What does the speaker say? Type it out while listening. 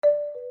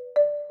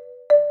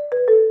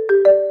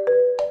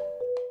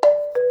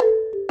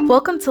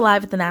Welcome to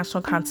Live at the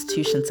National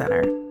Constitution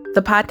Center,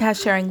 the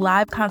podcast sharing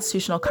live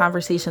constitutional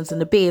conversations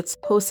and debates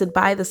hosted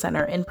by the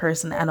center in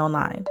person and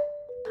online.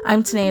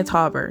 I'm Tanea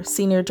Tauber,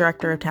 Senior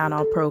Director of Town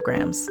Hall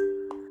Programs.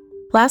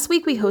 Last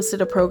week, we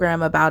hosted a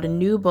program about a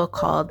new book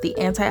called The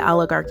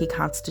Anti-Oligarchy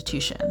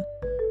Constitution,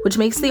 which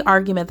makes the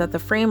argument that the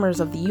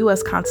framers of the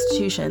U.S.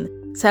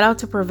 Constitution set out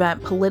to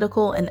prevent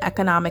political and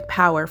economic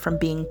power from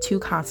being too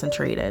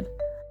concentrated.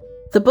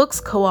 The book's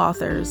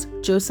co-authors,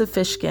 Joseph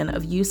Fishkin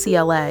of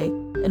UCLA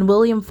and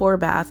William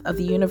Forbath of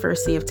the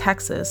University of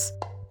Texas,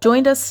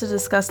 joined us to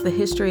discuss the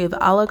history of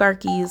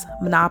oligarchies,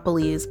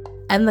 monopolies,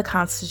 and the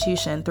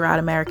Constitution throughout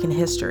American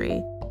history,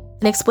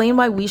 and explain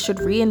why we should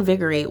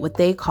reinvigorate what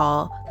they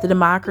call the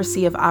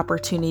democracy of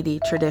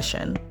opportunity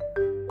tradition.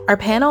 Our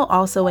panel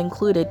also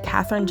included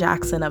Katherine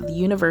Jackson of the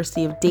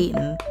University of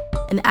Dayton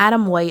and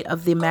Adam White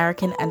of the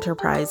American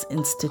Enterprise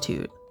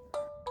Institute.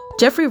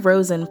 Jeffrey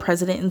Rosen,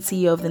 President and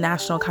CEO of the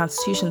National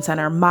Constitution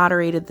Center,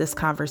 moderated this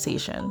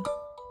conversation.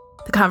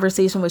 The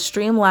conversation was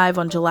streamed live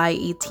on July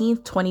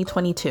 18th,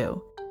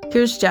 2022.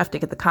 Here's Jeff to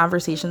get the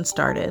conversation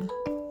started.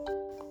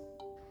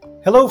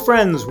 Hello,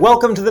 friends.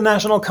 Welcome to the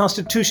National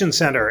Constitution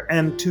Center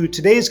and to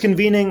today's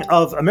convening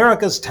of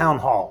America's Town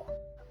Hall.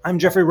 I'm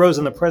Jeffrey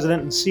Rosen, the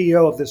President and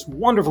CEO of this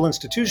wonderful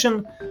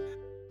institution.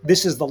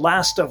 This is the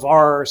last of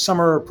our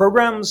summer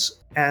programs,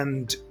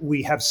 and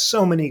we have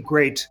so many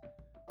great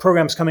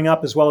programs coming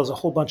up, as well as a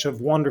whole bunch of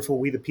wonderful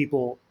We the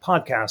People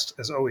podcasts,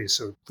 as always.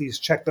 So please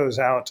check those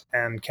out,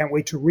 and can't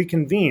wait to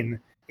reconvene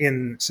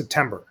in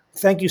September.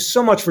 Thank you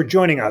so much for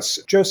joining us,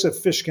 Joseph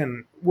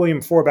Fishkin, William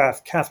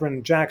Forbath,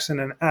 Katherine Jackson,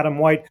 and Adam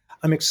White.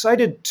 I'm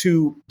excited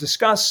to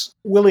discuss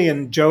Willie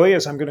and Joey,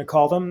 as I'm going to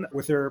call them,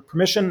 with their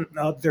permission,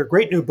 their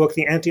great new book,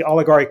 The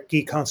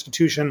Anti-Oligarchy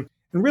Constitution,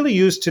 and really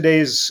use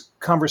today's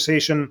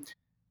conversation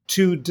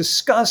to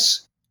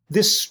discuss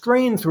this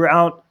strain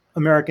throughout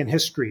American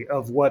history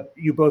of what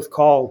you both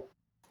call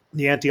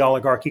the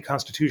anti-oligarchy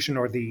constitution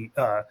or the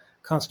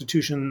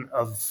constitution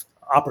of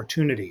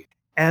opportunity.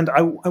 And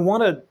I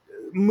want to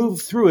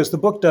move through, as the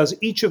book does,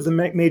 each of the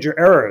major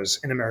eras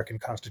in American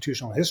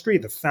constitutional history: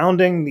 the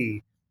founding,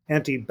 the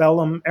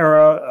antebellum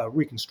era,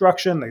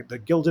 Reconstruction, the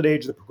Gilded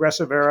Age, the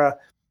Progressive Era,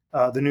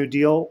 the New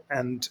Deal,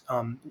 and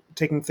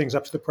taking things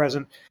up to the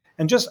present.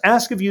 And just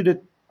ask of you to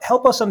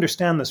help us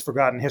understand this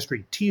forgotten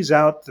history, tease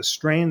out the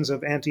strains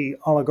of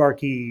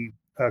anti-oligarchy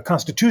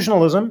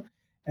constitutionalism,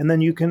 and then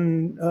you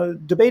can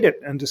debate it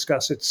and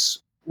discuss its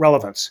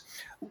relevance.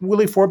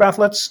 Willie Forbath,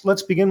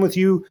 let's begin with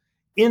you.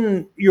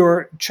 In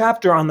your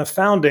chapter on the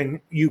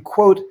founding, you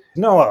quote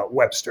Noah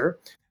Webster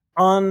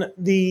on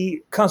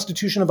the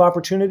Constitution of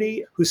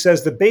Opportunity, who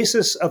says the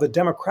basis of a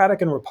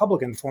democratic and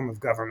republican form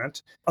of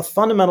government, a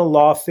fundamental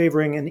law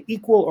favoring an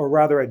equal or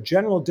rather a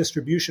general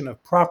distribution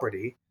of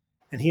property,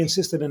 and he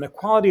insisted an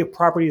equality of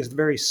property is the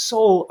very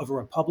soul of a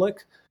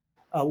republic.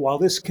 While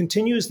this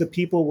continues, the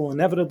people will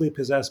inevitably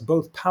possess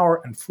both power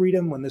and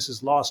freedom. When this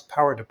is lost,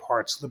 power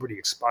departs, liberty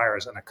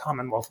expires, and a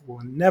commonwealth will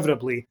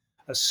inevitably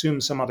assume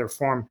some other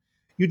form.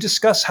 You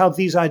discuss how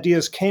these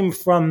ideas came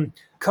from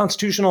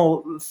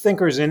constitutional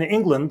thinkers in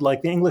England,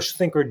 like the English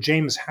thinker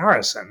James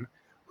Harrison,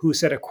 who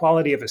said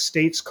equality of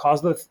estates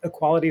caused the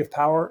equality of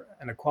power,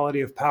 and equality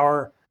of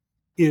power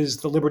is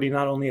the liberty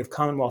not only of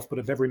commonwealth, but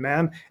of every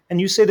man.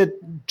 And you say that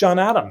John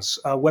Adams,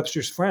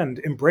 Webster's friend,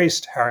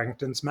 embraced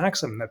Harrington's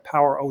maxim that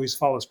power always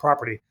follows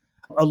property.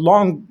 A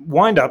long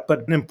wind-up,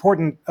 but an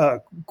important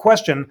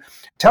question.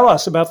 Tell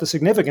us about the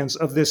significance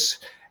of this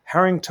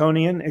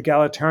Harringtonian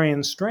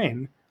egalitarian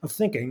strain of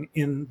thinking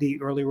in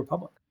the early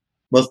republic.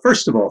 Well,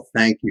 first of all,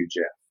 thank you,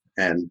 Jeff,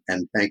 and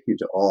thank you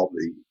to all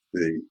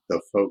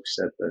the folks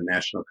at the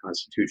National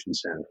Constitution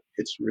Center.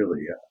 It's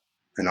really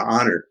an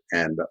honor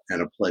and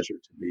a pleasure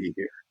to be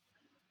here.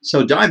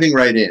 So diving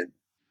right in,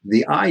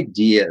 the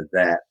idea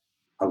that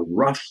a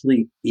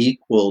roughly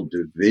equal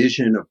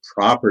division of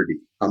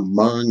property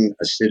among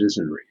a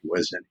citizenry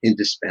was an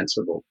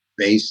indispensable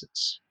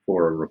basis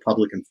for a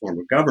republican form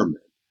of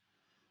government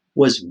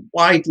was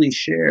widely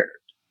shared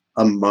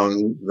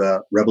among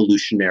the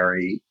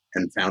revolutionary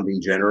and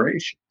founding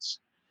generations.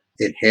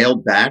 It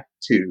hailed back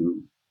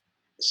to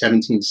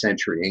 17th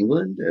century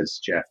England, as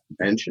Jeff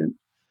mentioned,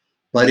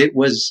 but it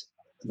was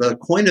the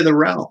coin of the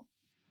realm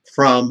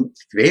from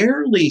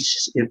fairly,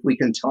 if we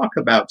can talk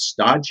about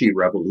stodgy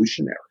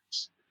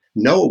revolutionaries,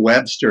 Noah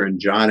Webster and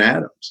John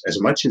Adams,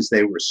 as much as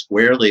they were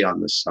squarely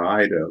on the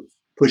side of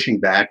pushing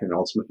back and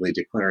ultimately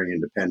declaring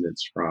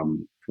independence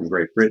from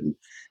Great Britain,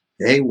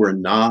 they were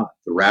not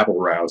the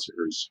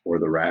rabble-rousers or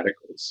the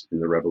radicals in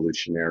the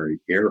revolutionary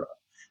era.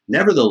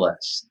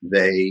 Nevertheless,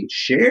 they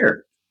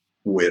shared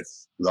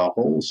with the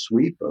whole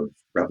sweep of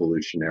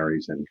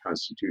revolutionaries and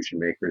constitution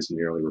makers in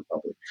the early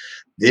republic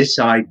this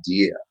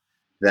idea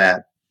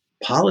that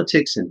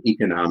politics and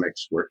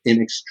economics were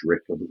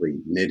inextricably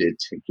knitted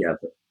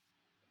together,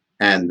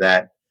 and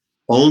that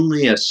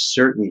only a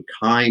certain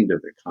kind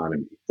of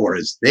economy, or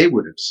as they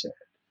would have said,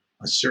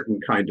 a certain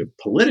kind of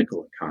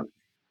political economy,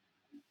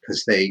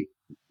 because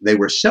they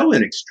were so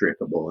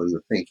inextricable in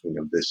the thinking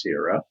of this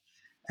era,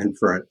 and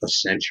for a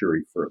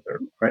century further,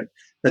 right?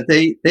 That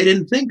they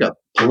didn't think of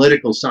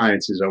political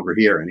science is over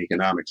here and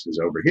economics is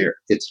over here.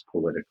 It's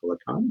political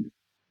economy.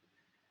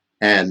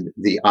 And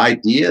the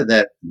idea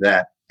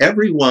that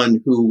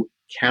everyone who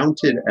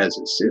counted as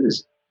a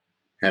citizen,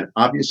 and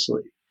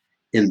obviously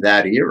in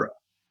that era,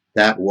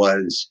 that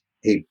was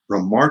a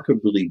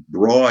remarkably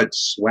broad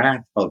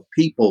swath of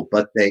people,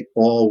 but they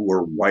all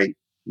were white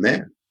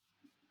men.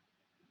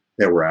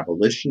 There were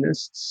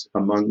abolitionists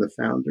among the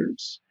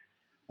founders,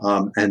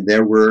 and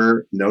there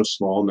were no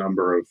small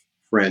number of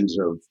friends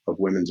of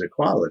women's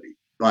equality.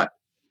 But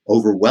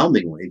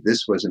overwhelmingly,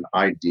 this was an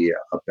idea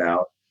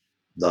about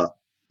the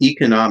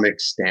economic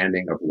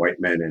standing of white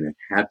men, and it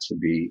had to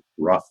be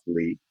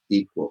roughly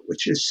equal,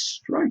 which is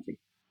striking.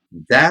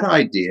 That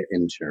idea,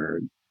 in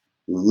turn,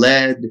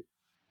 led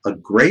a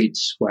great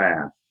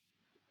swath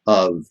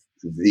of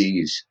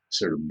these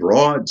sort of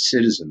broad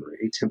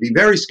citizenry to be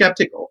very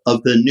skeptical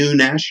of the new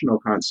national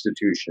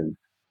constitution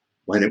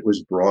when it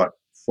was brought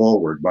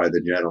forward by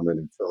the gentleman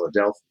in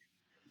Philadelphia.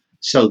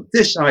 So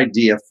this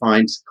idea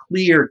finds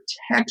clear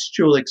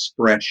textual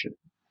expression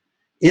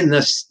in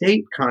the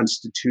state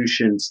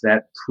constitutions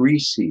that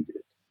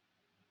preceded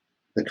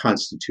the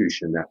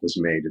constitution that was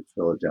made at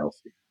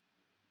Philadelphia.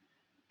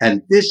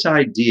 And this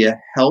idea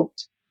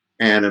helped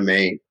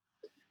animate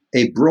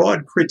a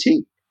broad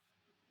critique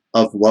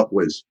of what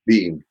was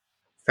being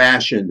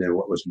fashioned and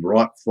what was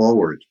brought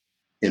forward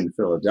in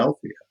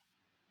Philadelphia,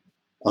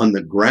 on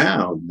the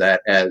ground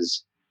that,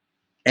 as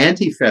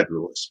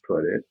anti-federalists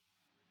put it,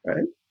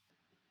 right,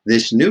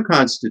 this new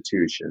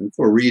constitution,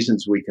 for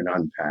reasons we can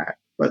unpack,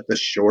 but the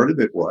short of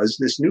it was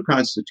this new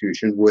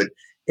constitution would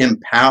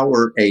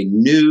empower a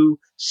new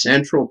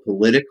central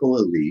political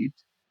elite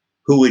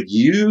who would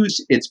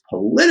use its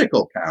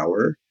political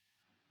power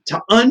to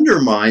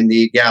undermine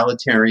the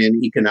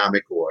egalitarian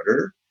economic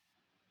order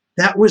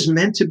that was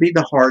meant to be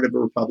the heart of a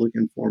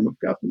Republican form of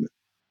government.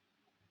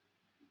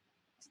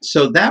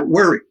 So that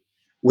worry,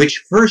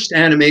 which first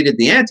animated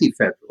the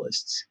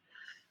anti-federalists,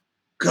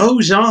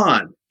 goes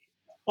on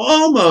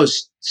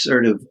almost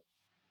sort of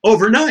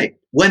overnight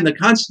when the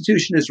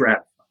Constitution is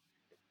ratified.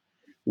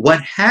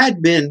 What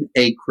had been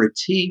a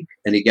critique,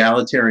 an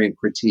egalitarian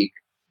critique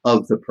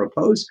of the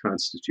proposed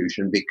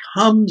Constitution,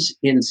 becomes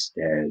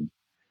instead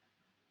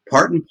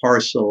part and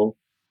parcel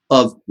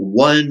of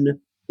one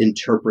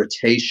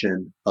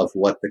interpretation of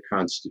what the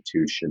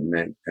Constitution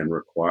meant and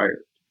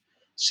required.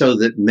 So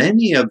that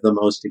many of the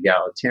most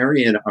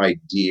egalitarian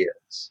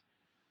ideas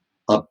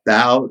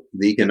about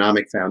the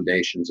economic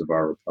foundations of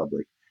our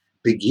republic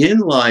begin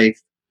life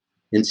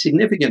in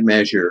significant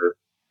measure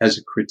as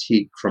a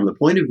critique from the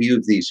point of view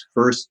of these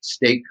first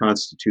state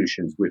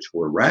constitutions, which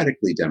were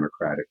radically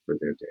democratic for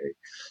their day,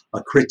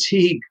 a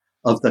critique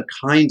of the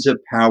kinds of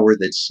power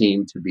that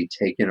seemed to be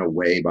taken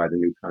away by the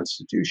new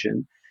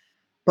Constitution.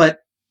 But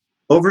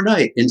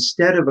overnight,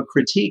 instead of a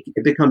critique,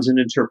 it becomes an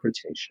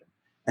interpretation.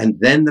 And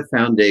then the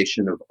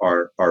foundation of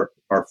our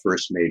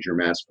first major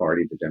mass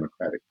party, the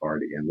Democratic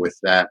Party. And with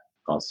that,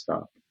 I'll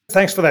stop.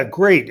 Thanks for that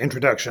great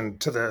introduction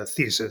to the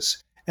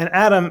thesis. And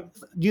Adam,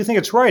 do you think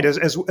it's right?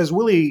 As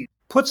Willie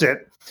puts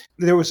it,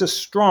 there was a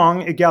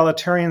strong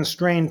egalitarian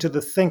strain to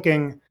the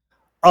thinking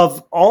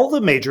of all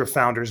the major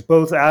founders,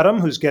 both Adam,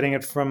 who's getting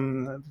it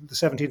from the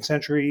 17th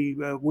century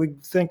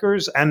Whig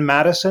thinkers, and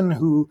Madison,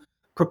 who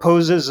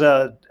proposes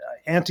an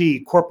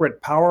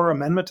anti-corporate power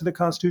amendment to the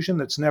Constitution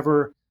that's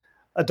never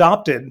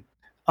adopted.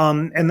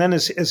 And then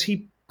as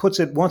he puts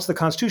it, once the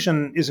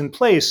Constitution is in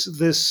place,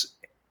 this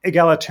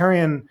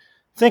egalitarian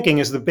thinking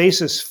is the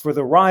basis for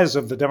the rise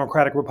of the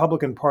Democratic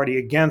Republican Party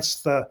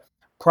against the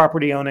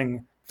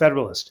property-owning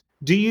Federalist.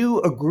 Do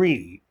you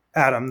agree,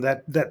 Adam,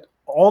 that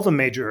all the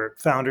major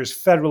founders,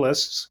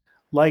 Federalists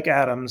like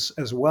Adams,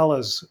 as well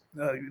as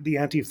the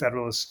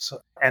Anti-Federalists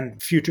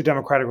and future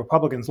Democratic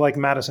Republicans like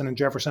Madison and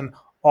Jefferson,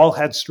 all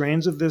had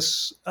strains of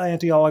this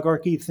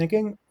anti-oligarchy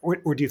thinking,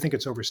 or do you think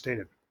it's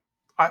overstated?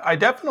 I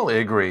definitely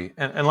agree.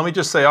 And let me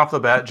just say off the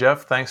bat,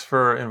 Jeff, thanks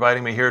for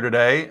inviting me here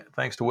today.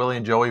 Thanks to Willie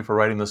and Joey for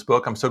writing this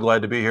book. I'm so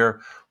glad to be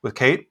here with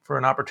Kate for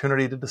an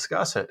opportunity to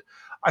discuss it.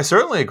 I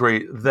certainly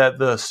agree that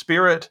the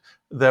spirit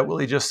that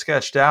Willie just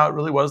sketched out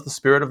really was the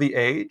spirit of the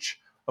age.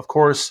 Of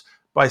course,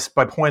 by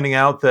pointing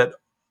out that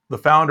the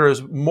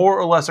founders more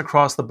or less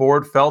across the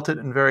board felt it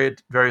in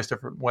various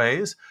different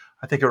ways.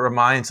 I think it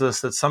reminds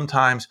us that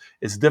sometimes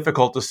it's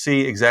difficult to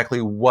see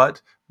exactly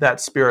what that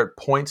spirit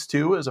points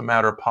to as a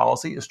matter of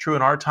policy. Is true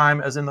in our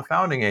time as in the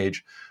founding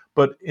age.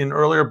 But in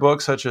earlier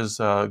books, such as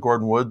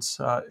Gordon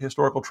Wood's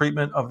historical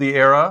treatment of the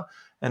era,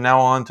 and now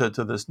on to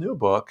this new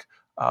book,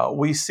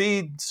 we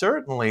see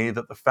certainly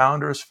that the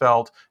founders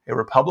felt a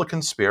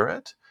Republican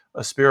spirit,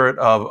 a spirit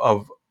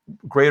of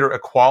greater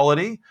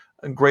equality,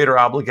 greater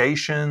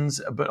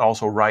obligations, but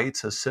also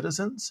rights as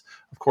citizens.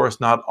 Of course,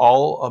 not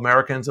all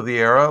Americans of the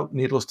era,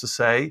 needless to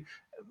say,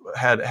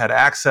 had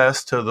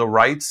access to the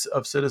rights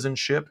of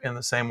citizenship in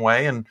the same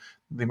way. And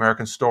the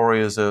American story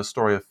is a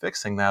story of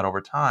fixing that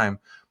over time.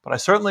 But I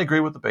certainly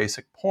agree with the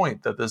basic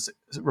point that this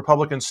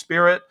Republican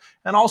spirit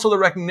and also the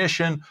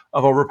recognition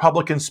of a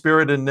Republican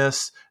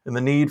spiritedness and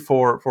the need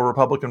for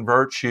Republican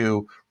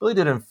virtue really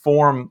did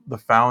inform the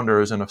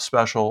founders in a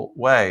special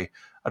way.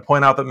 I'd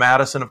point out that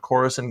Madison, of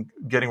course, in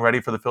getting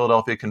ready for the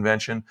Philadelphia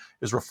Convention,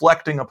 is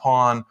reflecting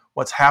upon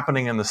what's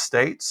happening in the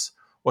states,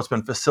 what's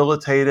been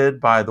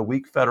facilitated by the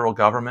weak federal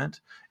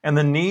government, and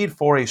the need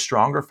for a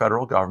stronger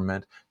federal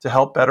government to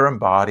help better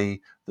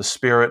embody the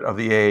spirit of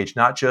the age,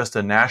 not just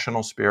a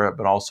national spirit,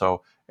 but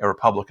also a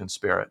Republican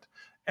spirit.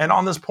 And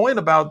on this point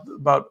about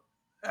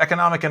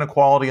economic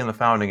inequality in the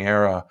founding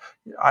era,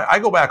 I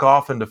go back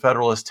often to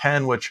Federalist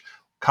 10, which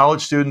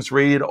college students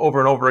read over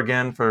and over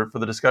again for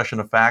the discussion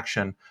of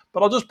faction.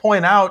 But I'll just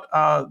point out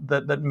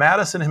that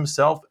Madison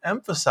himself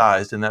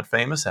emphasized in that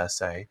famous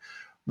essay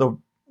the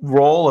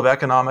role of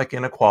economic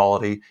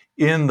inequality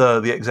in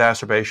the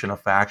exacerbation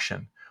of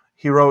faction.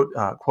 He wrote,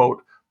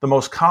 quote, "The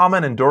most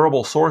common and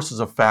durable sources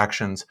of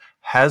factions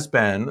has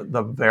been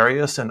the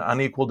various and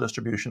unequal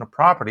distribution of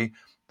property.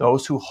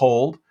 Those who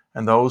hold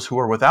and those who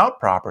are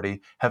without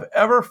property have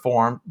ever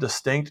formed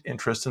distinct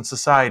interests in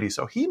society."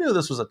 So he knew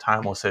this was a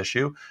timeless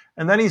issue.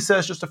 And then he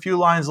says just a few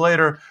lines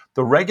later,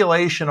 "The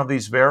regulation of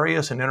these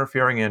various and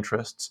interfering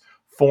interests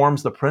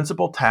forms the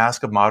principal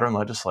task of modern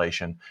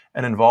legislation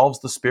and involves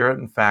the spirit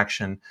and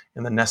faction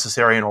in the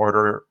necessary and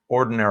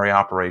ordinary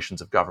operations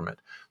of government."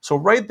 So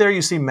right there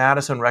you see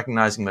Madison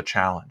recognizing the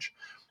challenge,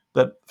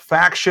 that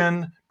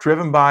faction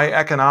driven by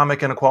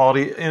economic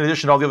inequality, in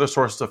addition to all the other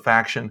sources of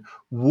faction,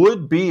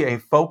 would be a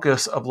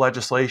focus of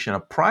legislation, a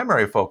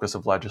primary focus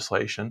of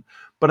legislation.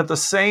 But at the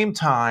same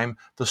time,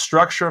 the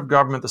structure of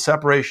government, the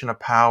separation of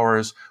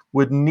powers,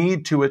 would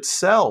need to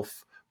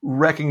itself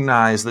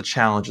recognize the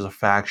challenges of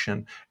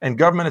faction. And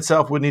government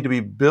itself would need to be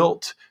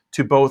built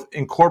to both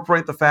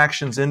incorporate the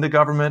factions into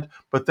government,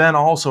 but then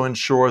also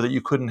ensure that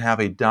you couldn't have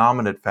a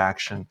dominant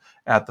faction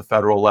at the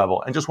federal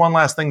level. And just one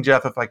last thing,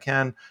 Jeff, if I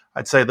can,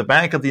 I'd say the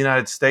Bank of the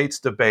United States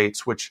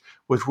debates, which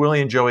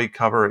Willie and Joey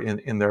cover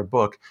in their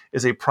book,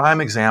 is a prime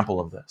example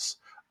of this.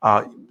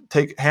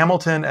 Take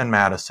Hamilton and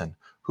Madison,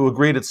 who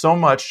agreed at so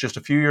much just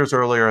a few years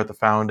earlier at the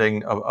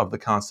founding of the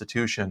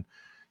Constitution.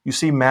 You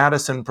see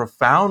Madison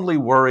profoundly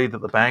worried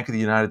that the Bank of the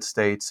United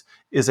States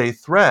is a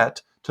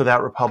threat to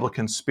that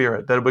Republican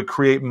spirit, that it would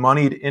create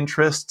moneyed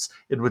interests,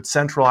 it would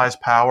centralize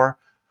power.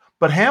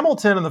 But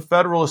Hamilton and the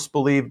Federalists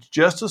believed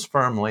just as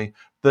firmly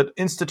that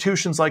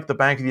institutions like the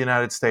Bank of the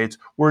United States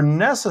were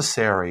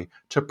necessary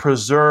to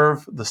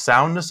preserve the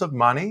soundness of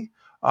money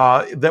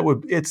that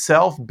would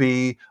itself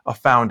be a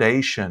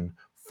foundation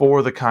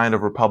for the kind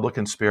of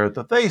Republican spirit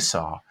that they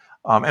saw.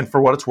 And for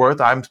what it's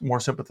worth, I'm more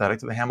sympathetic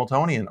to the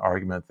Hamiltonian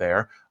argument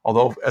there,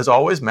 although, as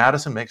always,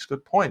 Madison makes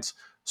good points.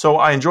 So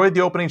I enjoyed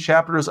the opening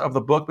chapters of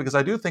the book because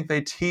I do think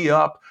they tee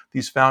up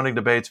these founding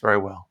debates very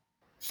well.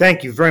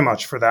 Thank you very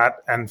much for that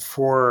and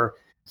for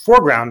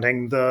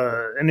foregrounding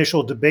the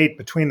initial debate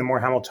between the more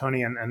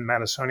Hamiltonian and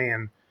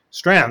Madisonian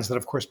strands that,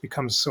 of course,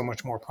 becomes so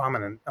much more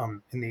prominent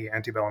in the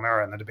antebellum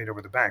era and the debate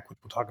over the bank, which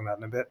we'll talk about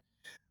in a bit.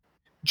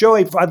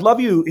 Joey, I'd love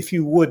you, if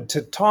you would,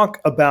 to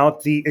talk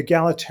about the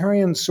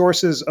egalitarian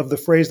sources of the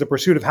phrase, the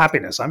pursuit of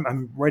happiness.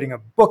 I'm writing a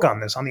book on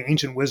this, on the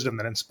ancient wisdom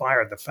that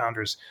inspired the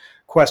founders'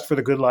 quest for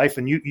the good life.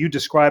 And you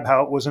describe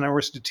how it was an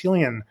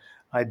Aristotelian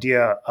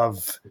idea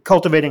of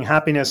cultivating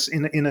happiness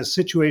in a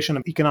situation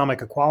of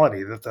economic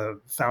equality that the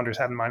founders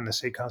had in mind in the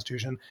state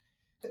constitution.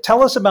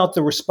 Tell us about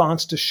the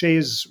response to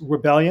Shays'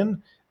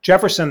 rebellion.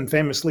 Jefferson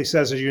famously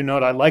says, as you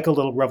note, I like a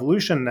little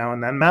revolution now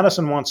and then.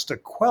 Madison wants to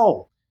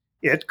quell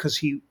it because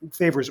he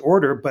favors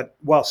order, but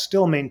while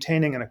still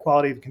maintaining an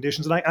equality of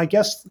conditions. And I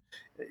guess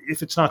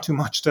if it's not too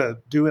much to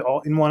do it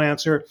all in one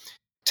answer,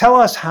 tell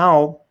us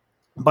how,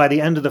 by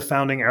the end of the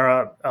founding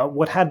era,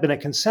 what had been a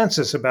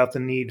consensus about the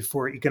need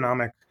for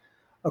economic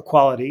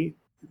equality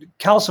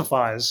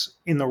calcifies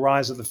in the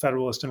rise of the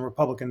Federalist and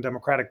Republican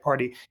Democratic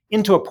Party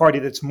into a party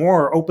that's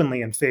more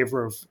openly in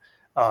favor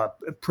of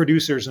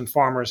producers and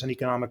farmers and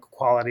economic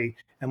equality,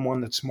 and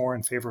one that's more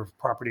in favor of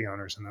property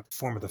owners in the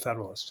form of the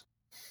Federalist.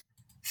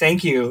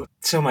 Thank you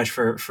so much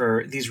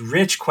for these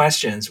rich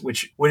questions,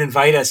 which would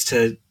invite us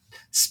to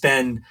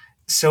spend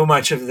so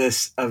much of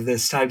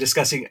this time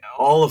discussing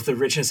all of the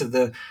richness of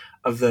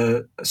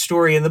the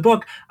story in the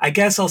book. I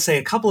guess I'll say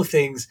a couple of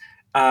things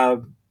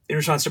in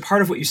response to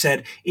part of what you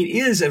said. It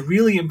is a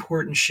really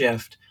important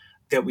shift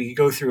that we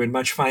go through in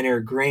much finer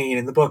grain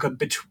in the book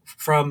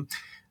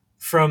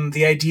from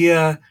the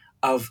idea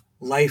of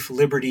life,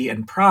 liberty,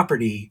 and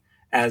property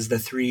as the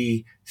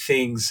three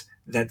things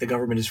that the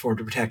government is formed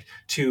to protect,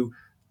 to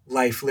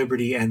life,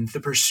 liberty, and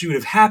the pursuit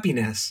of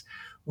happiness,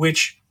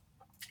 which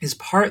is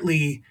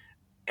partly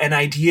an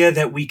idea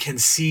that we can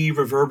see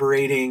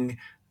reverberating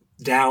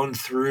down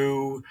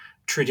through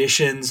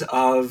traditions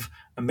of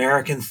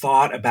American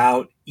thought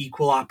about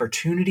equal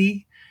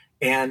opportunity,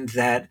 and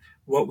that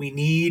what we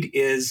need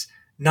is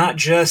not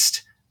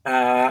just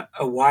a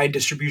wide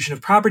distribution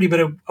of property,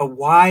 but a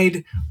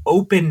wide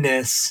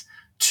openness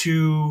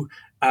to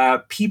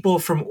people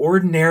from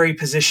ordinary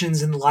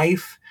positions in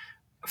life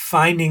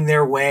finding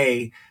their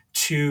way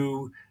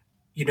to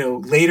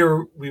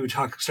later we would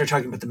start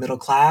talking about the middle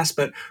class,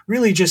 but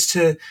really just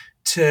to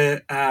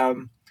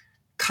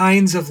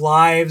kinds of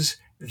lives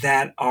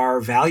that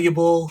are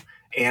valuable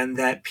and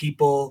that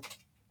people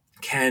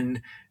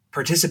can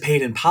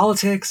participate in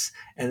politics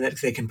and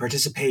that they can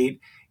participate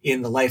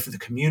in the life of the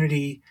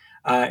community.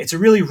 It's a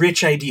really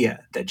rich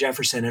idea that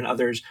Jefferson and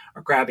others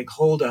are grabbing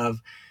hold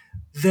of.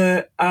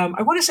 I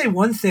want to say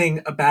one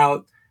thing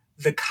about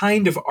the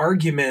kind of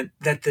argument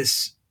that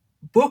this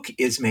book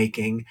is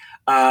making,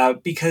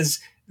 because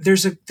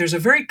there's a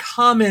very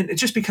common,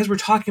 it's just because we're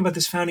talking about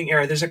this founding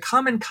era, there's a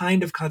common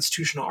kind of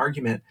constitutional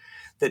argument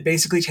that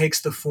basically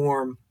takes the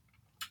form,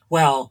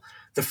 well,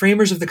 the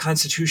framers of the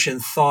Constitution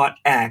thought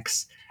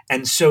X,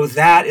 and so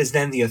that is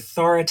then the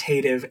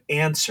authoritative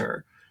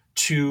answer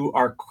to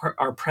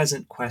our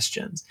present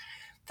questions.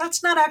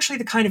 That's not actually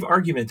the kind of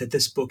argument that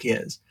this book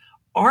is.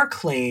 Our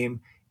claim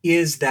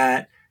is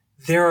that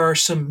there are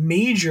some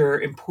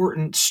major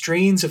important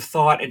strains of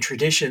thought and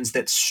traditions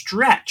that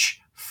stretch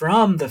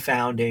from the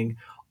founding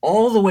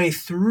all the way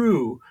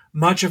through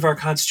much of our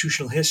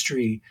constitutional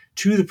history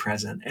to the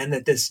present, and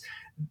that this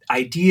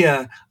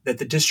idea that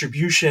the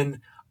distribution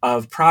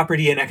of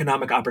property and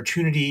economic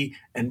opportunity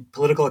and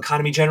political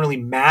economy generally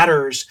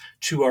matters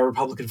to our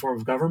Republican form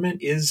of government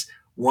is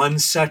one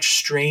such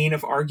strain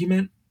of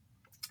argument.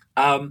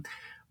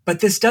 But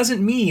this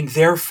doesn't mean,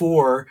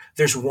 therefore,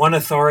 there's one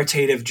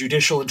authoritative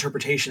judicial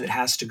interpretation that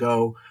has to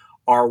go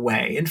our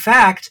way. In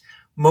fact,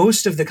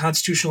 most of the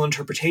constitutional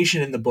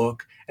interpretation in the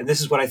book, and this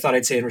is what I thought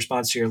I'd say in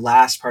response to your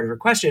last part of your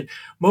question,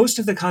 most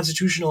of the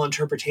constitutional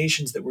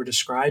interpretations that we're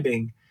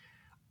describing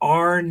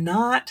are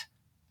not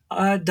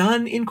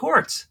done in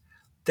courts.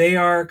 They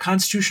are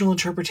constitutional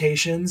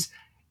interpretations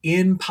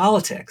in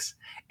politics.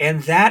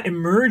 And that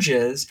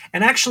emerges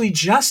and actually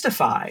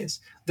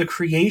justifies the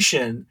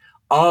creation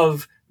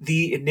of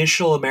the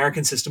initial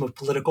American system of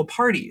political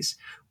parties,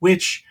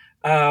 which,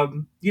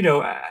 Adam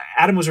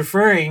was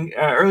referring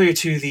earlier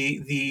to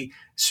the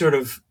sort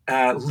of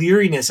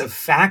leeriness of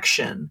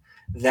faction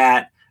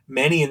that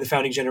many in the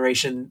founding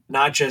generation,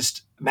 not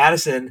just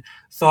Madison,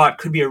 thought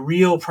could be a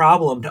real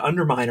problem to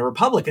undermine a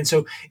republic. And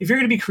so if you're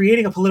going to be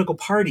creating a political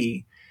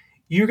party,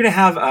 you're going to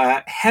have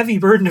a heavy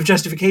burden of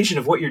justification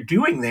of what you're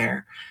doing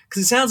there,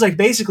 because it sounds like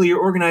basically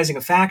you're organizing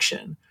a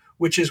faction,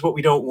 which is what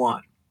we don't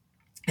want.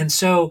 And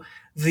so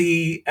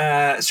the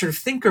sort of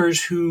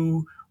thinkers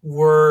who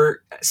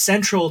were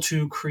central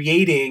to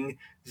creating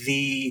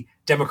the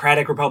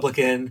Democratic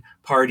Republican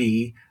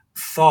Party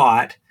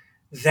thought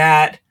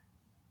that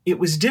it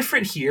was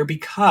different here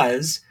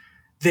because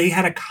they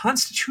had a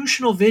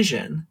constitutional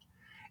vision,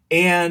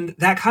 and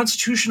that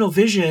constitutional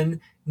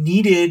vision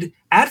needed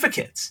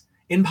advocates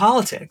in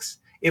politics.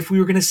 If we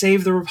were going to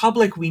save the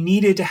republic, we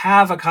needed to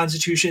have a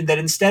constitution that,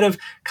 instead of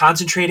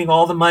concentrating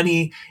all the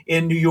money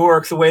in New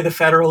York the way the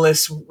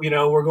Federalists,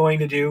 were going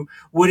to do,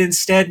 would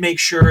instead make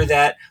sure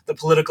that the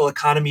political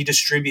economy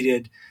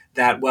distributed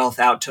that wealth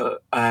out to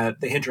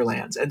the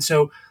hinterlands. And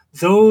so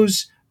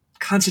those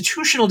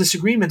constitutional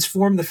disagreements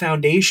form the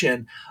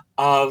foundation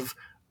of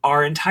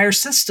our entire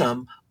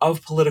system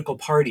of political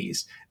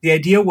parties. The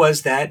idea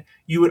was that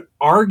you would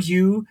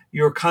argue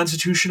your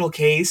constitutional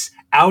case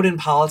out in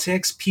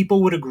politics.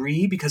 People would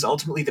agree because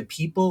ultimately the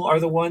people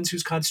are the ones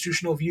whose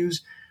constitutional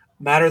views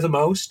matter the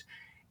most.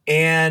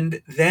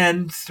 And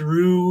then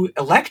through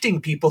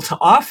electing people to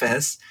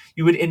office,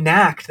 you would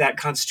enact that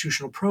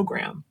constitutional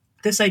program.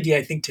 This idea,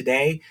 I think,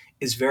 today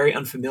is very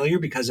unfamiliar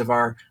because of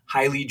our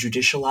highly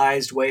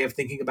judicialized way of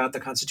thinking about the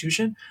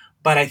Constitution,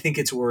 but I think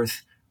it's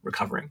worth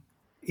recovering.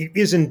 It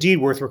is indeed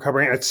worth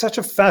recovering. It's such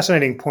a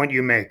fascinating point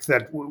you make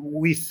that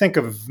we think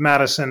of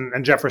Madison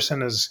and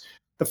Jefferson as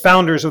the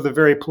founders of the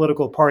very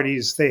political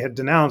parties they had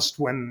denounced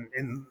when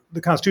in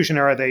the Constitution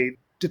era they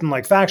didn't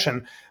like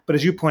faction. But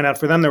as you point out,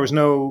 for them, there was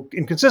no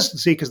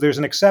inconsistency because there's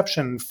an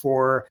exception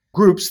for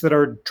groups that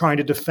are trying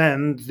to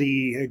defend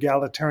the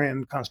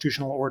egalitarian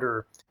constitutional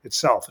order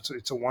itself.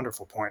 It's a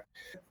wonderful point.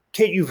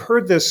 Kate, you've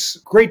heard this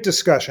great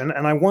discussion,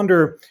 and I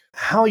wonder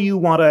how you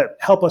want to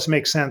help us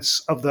make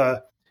sense of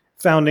the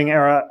founding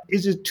era.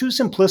 Is it too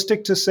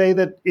simplistic to say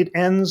that it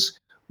ends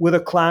with a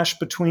clash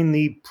between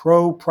the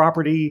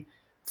pro-property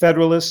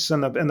Federalists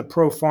and the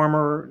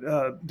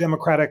pro-farmer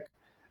Democratic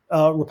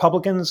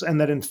Republicans,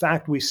 and that in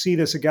fact we see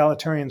this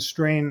egalitarian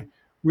strain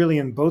really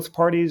in both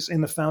parties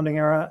in the founding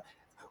era?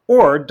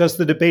 Or does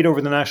the debate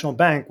over the national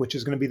bank, which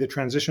is going to be the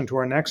transition to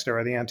our next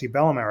era, the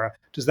antebellum era,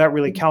 does that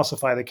really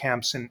calcify the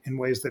camps in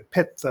ways that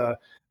pit the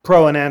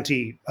pro and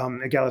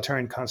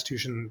anti-egalitarian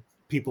Constitution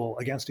people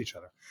against each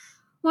other?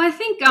 Well, I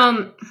think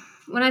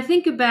when I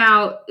think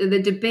about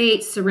the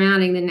debate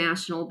surrounding the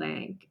national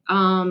bank,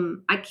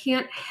 I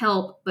can't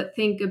help but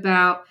think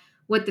about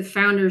what the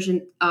founders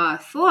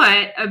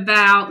thought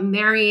about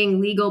marrying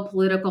legal,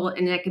 political,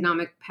 and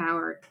economic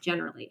power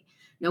generally.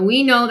 Now,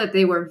 we know that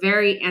they were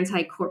very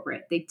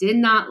anti-corporate. They did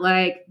not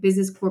like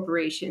business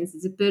corporations.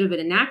 It's a bit of an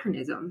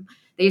anachronism.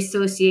 They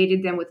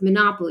associated them with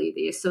monopoly.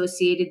 They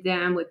associated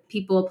them with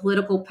people of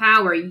political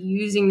power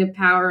using the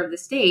power of the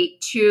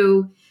state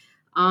to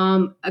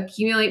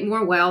accumulate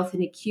more wealth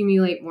and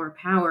accumulate more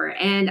power.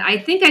 And I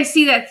think I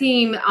see that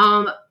theme,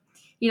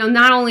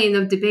 not only in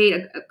the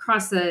debate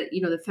across the,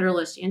 the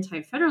Federalist,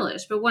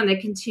 anti-Federalist, but one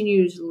that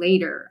continues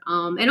later.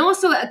 And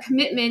also a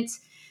commitment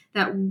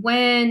that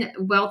when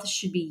wealth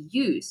should be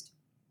used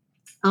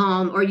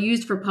or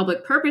used for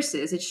public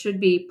purposes, it should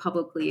be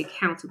publicly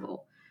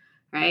accountable.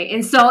 Right.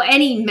 And so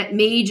any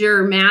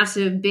major,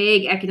 massive,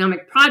 big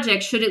economic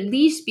project should at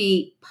least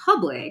be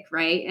public.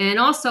 Right. And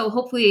also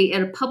hopefully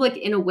in a public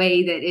in a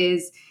way that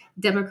is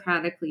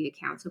democratically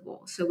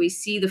accountable. So we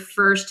see the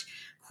first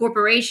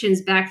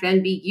corporations back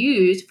then be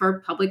used for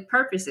public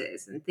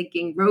purposes, and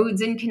thinking roads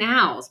and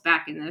canals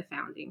back in the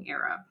founding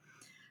era.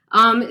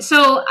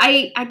 So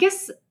I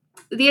guess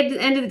at the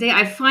end of the day,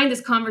 I find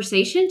this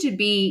conversation to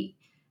be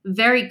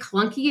very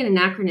clunky and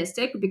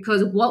anachronistic,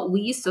 because what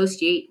we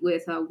associate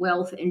with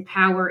wealth and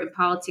power in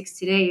politics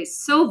today is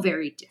so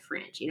very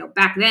different.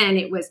 Back then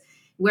it was,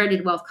 where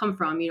did wealth come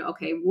from?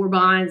 War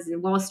bonds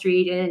and Wall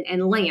Street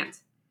and land,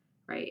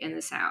 right, in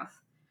the South.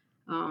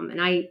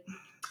 And I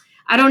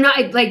don't know,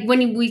 like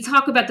when we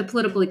talk about the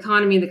political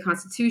economy, the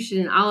Constitution,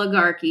 and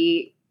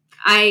oligarchy,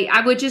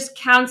 I would just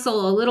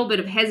counsel a little bit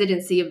of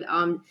hesitancy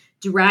of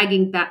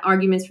dragging back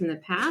arguments from the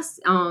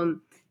past,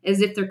 as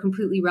if they're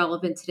completely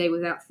relevant today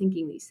without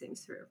thinking these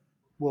things through.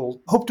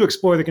 We'll hope to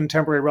explore the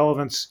contemporary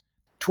relevance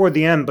toward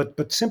the end,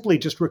 but simply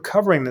just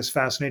recovering this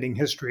fascinating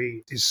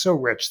history is so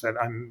rich that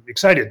I'm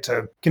excited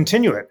to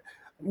continue it.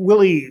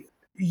 Willie,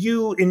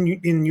 you,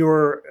 in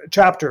your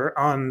chapter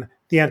on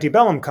the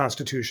antebellum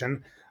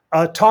Constitution,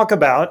 talk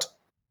about,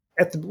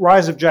 at the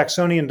rise of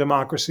Jacksonian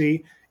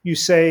democracy, you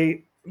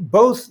say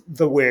both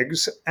the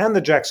Whigs and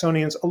the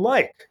Jacksonians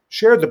alike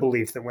shared the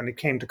belief that when it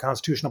came to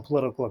constitutional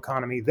political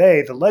economy,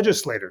 they, the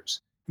legislators,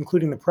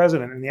 including the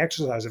president in the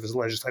exercise of his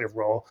legislative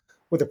role,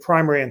 were the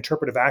primary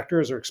interpretive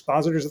actors or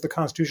expositors of the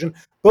Constitution.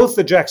 Both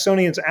the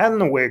Jacksonians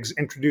and the Whigs,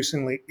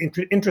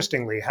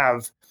 interestingly,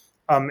 have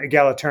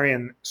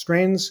egalitarian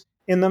strains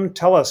in them.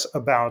 Tell us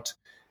about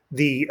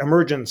the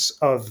emergence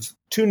of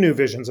two new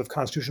visions of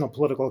constitutional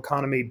political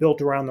economy built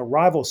around the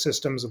rival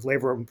systems of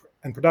labor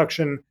and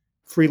production,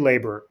 free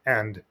labor,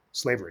 and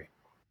slavery.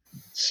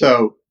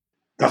 So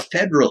the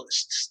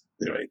Federalists,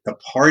 right, the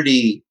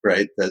party,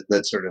 right,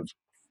 that sort of,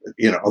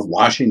 of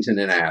Washington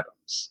and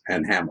Adams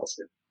and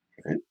Hamilton,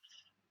 right,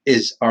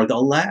 are the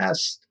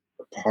last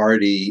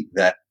party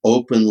that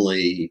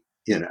openly,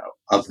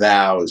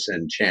 avows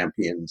and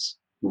champions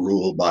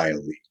rule by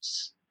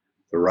elites,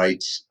 the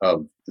rights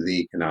of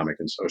the economic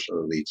and social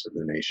elites of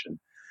the nation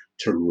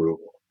to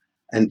rule.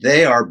 And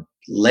they are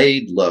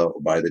laid low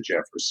by the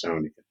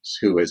Jeffersonians,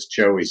 who, as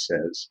Joey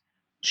says,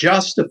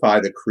 justify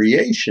the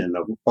creation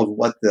of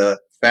what the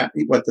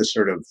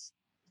sort of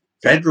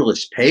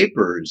Federalist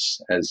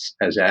Papers,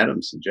 as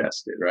Adams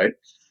suggested, right,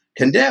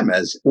 condemn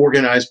as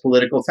organized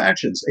political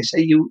factions. They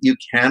say you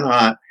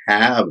cannot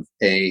have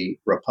a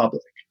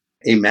republic,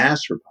 a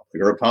mass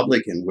republic, a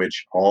republic in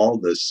which all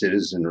the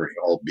citizenry,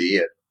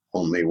 albeit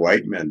only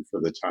white men for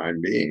the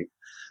time being,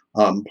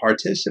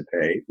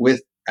 participate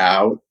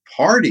without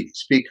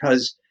parties,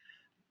 because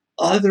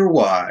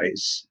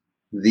otherwise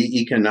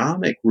the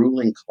economic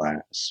ruling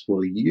class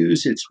will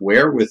use its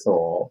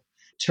wherewithal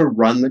to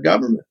run the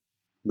government.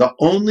 The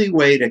only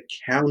way to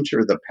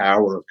counter the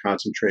power of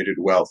concentrated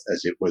wealth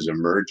as it was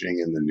emerging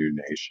in the new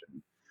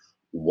nation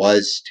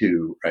was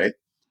to,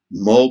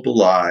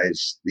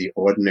 mobilize the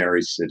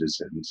ordinary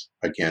citizens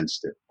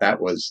against it. That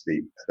was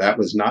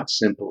not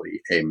simply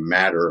a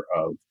matter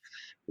of,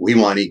 we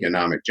want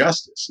economic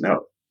justice.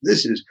 No,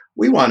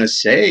 we want to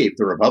save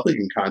the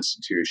Republican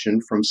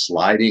Constitution from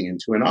sliding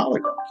into an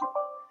oligarchy.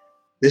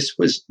 This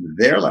was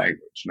their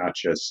language, not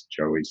just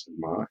Joey's and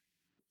mine.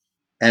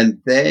 And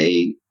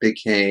they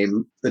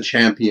became the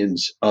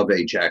champions of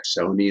a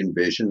Jacksonian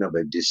vision of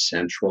a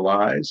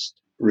decentralized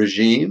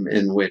regime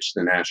in which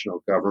the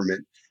national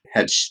government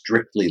had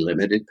strictly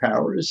limited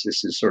powers.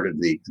 This is sort of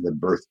the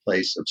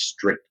birthplace of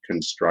strict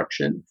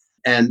construction.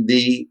 And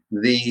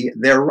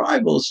their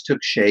rivals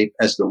took shape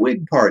as the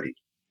Whig Party.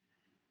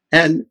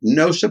 And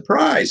no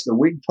surprise, the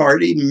Whig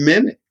Party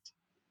mimicked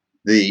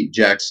the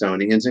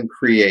Jacksonians in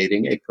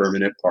creating a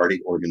permanent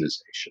party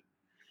organization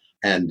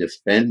and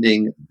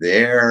defending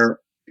their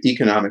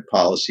economic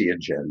policy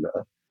agenda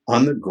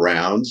on the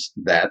grounds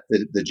that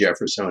the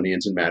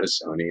Jeffersonians and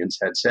Madisonians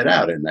had set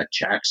out, and that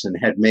Jackson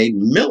had made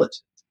militant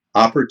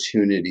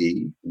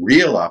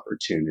real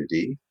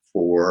opportunity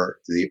for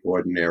the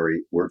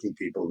ordinary working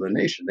people of the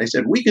nation. They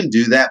said, we can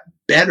do that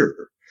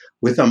better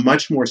with a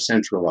much more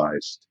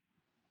centralized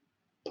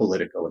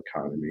political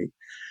economy,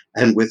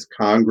 and with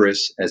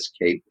Congress, as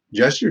Kate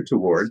gestured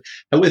toward,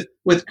 and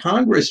with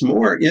Congress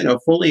more,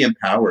 fully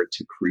empowered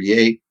to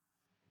create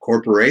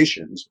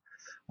corporations.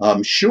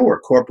 Sure,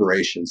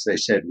 corporations, they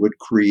said, would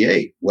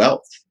create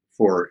wealth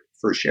for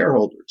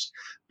shareholders,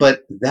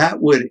 but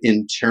that would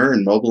in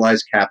turn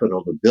mobilize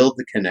capital to build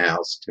the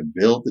canals, to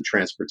build the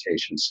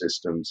transportation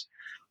systems,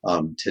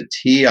 to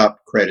tee up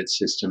credit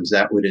systems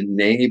that would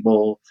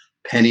enable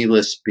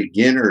penniless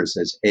beginners,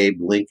 as Abe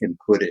Lincoln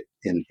put it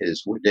in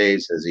his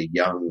days as a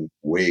young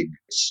Whig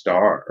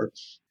star.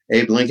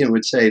 Abe Lincoln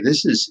would say,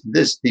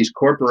 these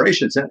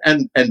corporations,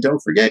 and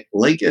don't forget,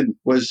 Lincoln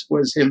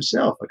was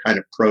himself a kind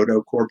of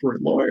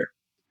proto-corporate lawyer.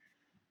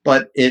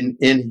 But in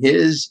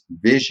his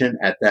vision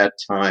at that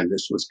time,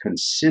 this was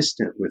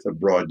consistent with a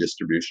broad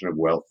distribution of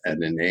wealth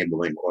and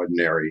enabling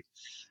ordinary,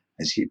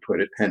 as he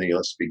put it,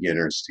 penniless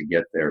beginners to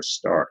get their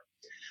start.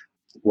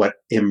 What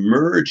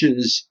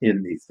emerges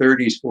in the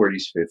 30s,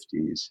 40s,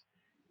 50s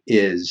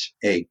is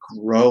a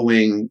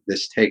growing,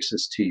 this takes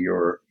us to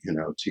your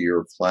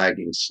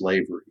flagging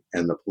slavery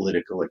and the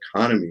political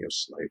economy of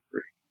slavery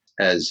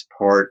as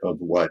part of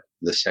what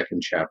the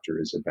second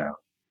chapter is about.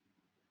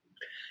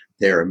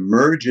 There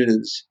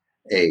emerges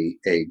a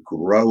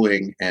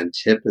growing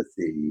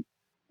antipathy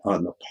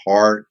on the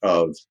part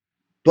of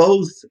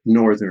both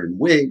Northern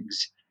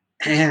Whigs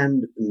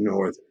and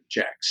Northern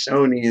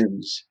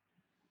Jacksonians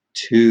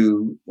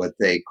to what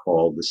they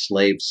call the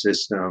slave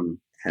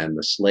system and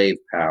the slave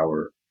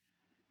power,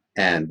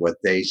 and what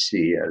they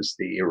see as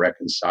the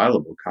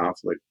irreconcilable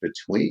conflict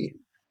between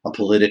a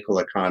political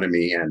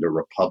economy and a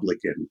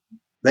republican.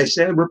 They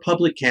say a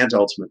republic can't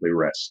ultimately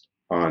rest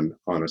on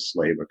a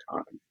slave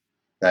economy,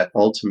 that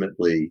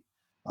ultimately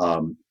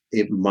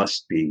it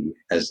must be,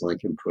 as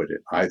Lincoln put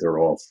it, either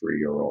all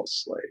free or all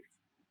slave.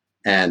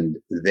 And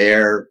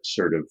their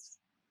sort of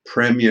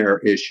premier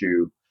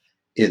issue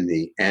in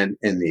the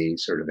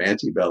sort of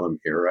antebellum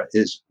era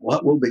is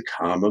what will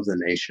become of the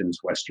nation's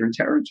Western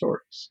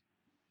territories.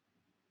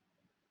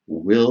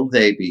 Will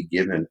they be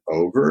given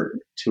over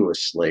to a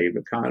slave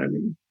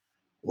economy,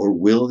 or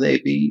will they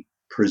be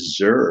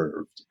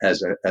preserved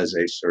as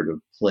a sort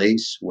of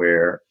place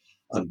where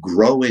a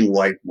growing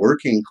white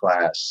working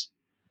class,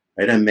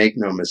 right? And make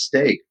no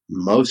mistake,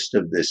 most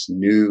of this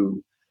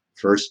new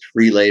first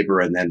free labor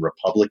and then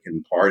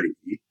Republican Party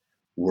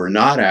were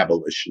not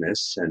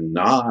abolitionists and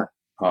not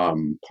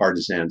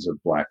partisans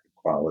of Black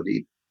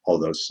equality,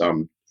 although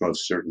some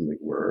most certainly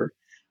were,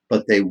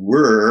 but they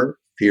were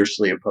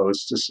fiercely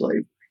opposed to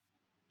slavery.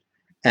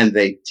 And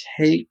they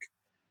take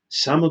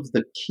some of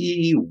the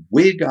key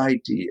Whig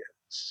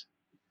ideas.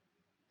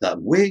 The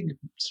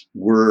Whigs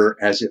were,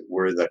 as it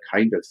were, the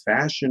kind of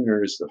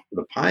fashioners,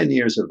 the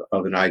pioneers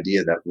of an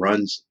idea that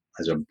runs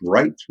as a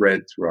bright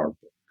thread through our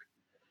book,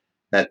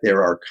 that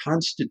there are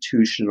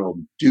constitutional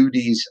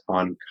duties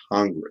on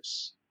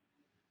Congress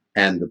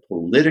and the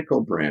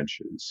political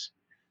branches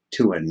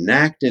to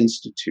enact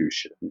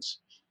institutions,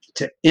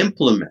 to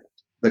implement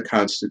the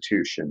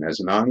Constitution as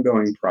an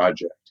ongoing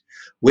project,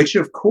 which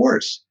of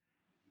course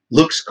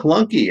looks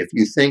clunky if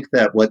you think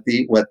that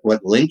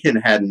what Lincoln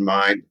had in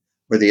mind,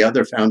 or the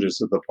other founders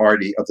of the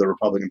party, of the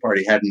Republican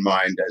Party, had in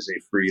mind as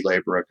a free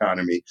labor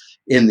economy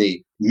in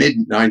the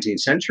mid-19th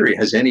century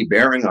has any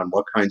bearing on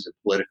what kinds of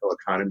political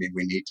economy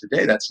we need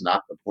today. That's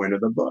not the point of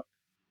the book.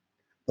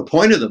 The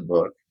point of the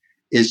book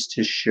is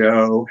to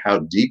show how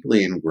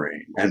deeply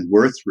ingrained and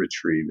worth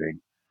retrieving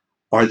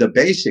are the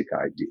basic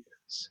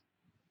ideas,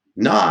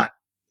 not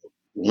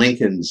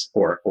Lincoln's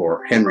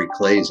or Henry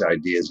Clay's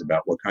ideas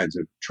about what kinds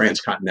of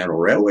transcontinental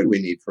railway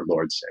we need, for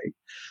Lord's sake,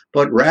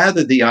 but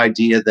rather the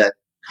idea that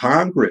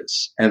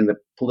Congress and the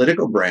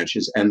political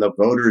branches and the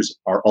voters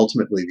are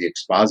ultimately the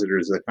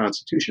expositors of the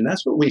Constitution.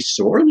 That's what we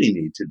sorely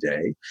need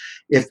today,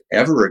 if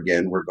ever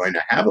again we're going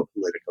to have a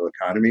political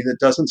economy that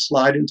doesn't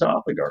slide into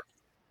oligarchy.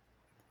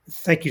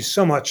 Thank you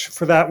so much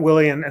for that,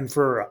 Willie, and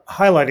for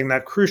highlighting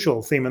that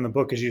crucial theme in the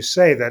book, as you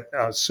say, that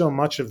so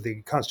much of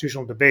the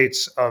constitutional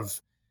debates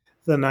of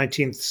the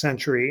 19th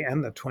century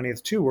and the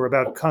 20th too were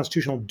about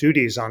constitutional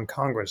duties on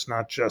Congress,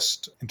 not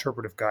just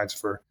interpretive guides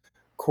for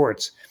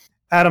courts.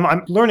 Adam,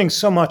 I'm learning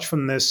so much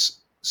from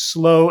this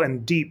slow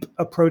and deep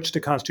approach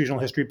to constitutional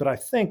history, but I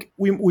think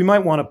we might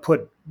want to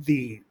put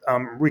the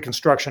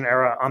Reconstruction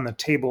era on the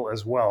table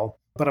as well.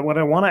 But what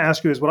I want to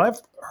ask you is, what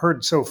I've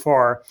heard so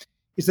far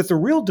is that the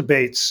real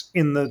debates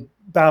in the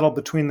battle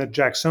between the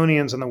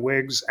Jacksonians and the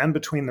Whigs, and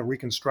between the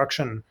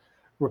Reconstruction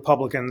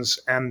Republicans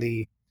and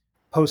the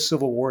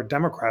post-Civil War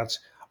Democrats,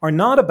 are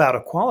not about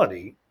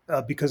equality,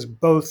 because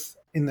both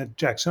in the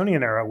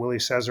Jacksonian era, Willie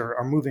says,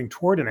 are moving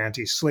toward an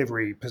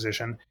anti-slavery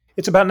position.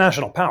 It's about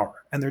national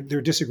power, and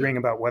they're disagreeing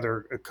about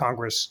whether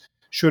Congress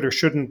should or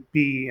shouldn't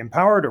be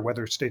empowered, or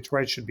whether states'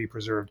 rights should be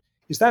preserved.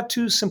 Is that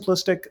too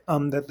simplistic,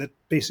 that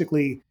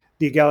basically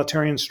the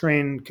egalitarian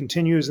strain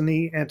continues in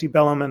the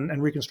antebellum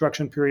and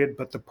Reconstruction period,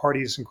 but the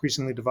parties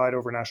increasingly divide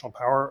over national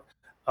power,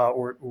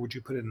 or would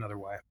you put it another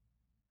way?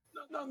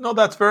 No,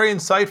 that's very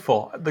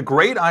insightful. The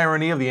great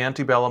irony of the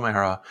antebellum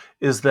era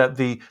is that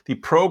the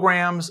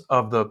programs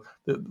of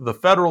the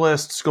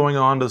Federalists going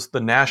on to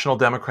the National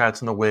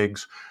Democrats and the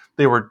Whigs,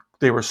 they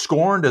were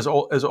scorned as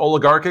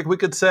oligarchic, we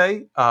could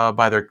say,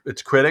 by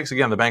its critics,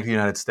 again, the Bank of the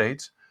United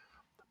States.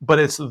 But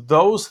it's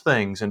those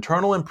things,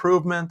 internal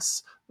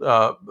improvements,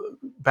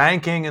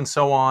 banking and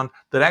so on,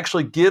 that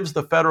actually gives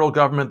the federal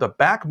government the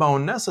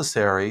backbone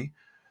necessary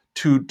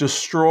to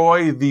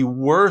destroy the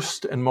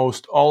worst and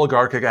most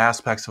oligarchic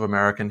aspects of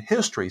American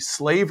history,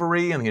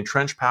 slavery and the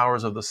entrenched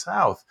powers of the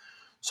South.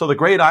 So the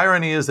great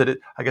irony is that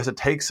I guess it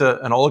takes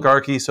an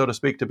oligarchy, so to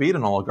speak, to beat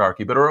an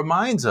oligarchy, but it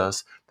reminds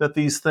us that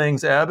these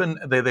things ebb and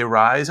they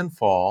rise and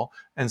fall,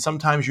 and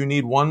sometimes you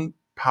need one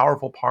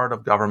powerful part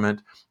of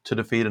government to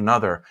defeat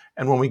another.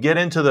 And when we get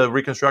into the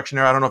Reconstruction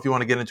era, I don't know if you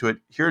want to get into it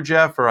here,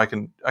 Jeff, or I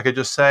could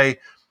just say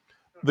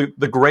the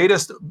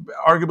greatest,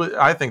 arguably,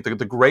 I think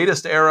the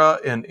greatest era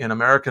in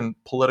American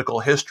political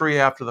history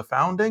after the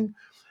founding.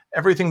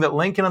 Everything that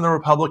Lincoln and the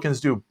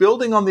Republicans do,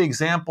 building on the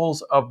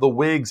examples of the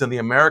Whigs and the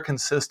American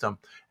system,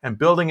 and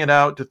building it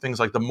out to things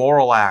like the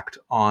Morrill Act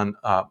on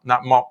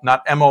not Moral,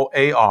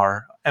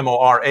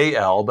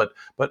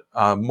 but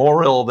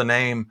Morrill, the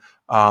name,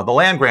 the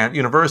Land Grant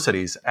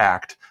Universities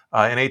Act in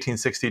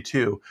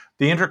 1862,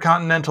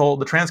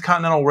 the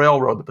Transcontinental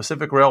Railroad, the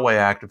Pacific Railway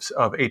Act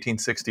of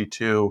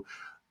 1862.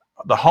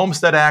 The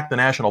Homestead Act, the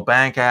National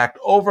Bank Act,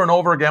 over and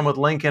over again with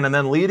Lincoln, and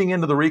then leading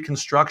into the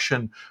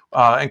Reconstruction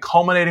and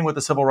culminating with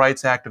the Civil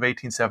Rights Act of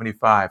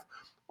 1875.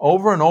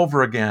 Over and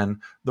over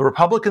again, the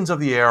Republicans of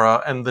the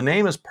era, and the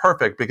name is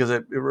perfect because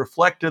it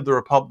reflected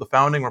the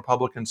founding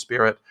Republican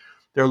spirit,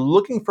 they're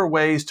looking for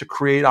ways to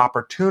create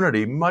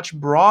opportunity, much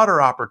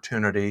broader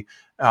opportunity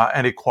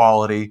and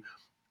equality.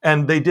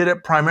 And they did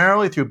it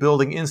primarily through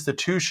building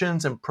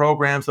institutions and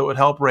programs that would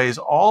help raise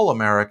all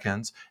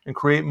Americans and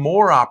create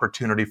more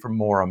opportunity for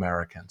more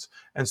Americans.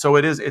 And so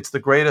it's the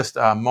greatest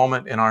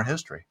moment in our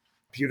history.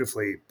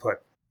 Beautifully put.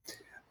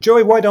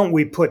 Joey, why don't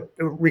we put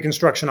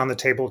Reconstruction on the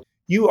table?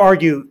 You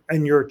argue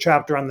in your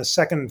chapter on the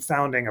second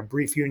founding, A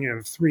Brief Union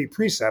of Three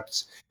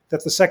Precepts,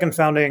 that the second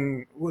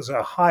founding was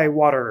a high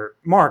water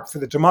mark for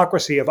the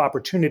democracy of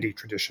opportunity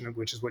tradition,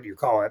 which is what you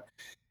call it.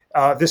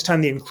 This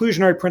time, the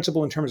inclusionary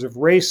principle in terms of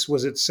race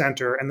was its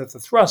center, and that the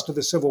thrust of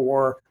the Civil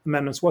War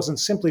amendments wasn't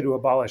simply to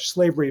abolish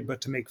slavery,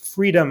 but to make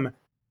freedom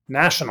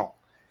national.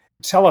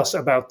 Tell us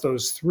about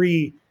those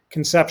three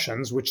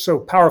conceptions, which so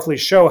powerfully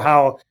show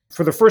how,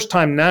 for the first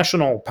time,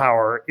 national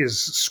power is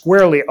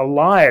squarely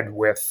allied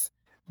with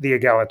the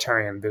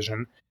egalitarian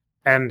vision,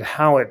 and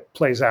how it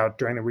plays out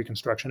during the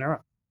Reconstruction era.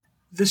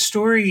 The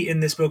story in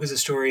this book is a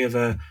story of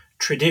a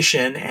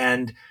tradition,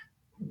 and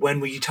when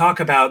we talk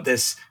about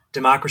this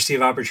democracy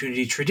of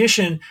opportunity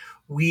tradition,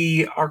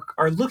 we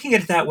are looking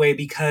at it that way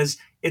because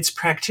its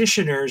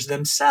practitioners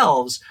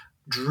themselves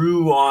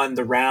drew on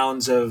the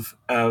rounds of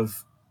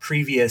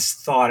previous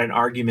thought and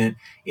argument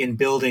in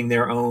building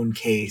their own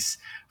case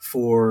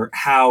for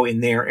how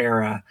in their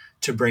era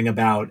to bring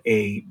about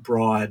a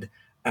broad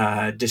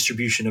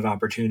distribution of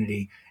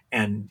opportunity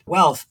and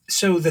wealth.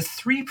 So the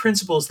three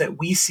principles that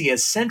we see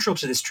as central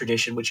to this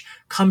tradition, which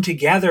come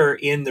together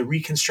in the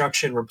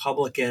Reconstruction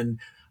Republican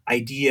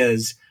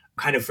ideas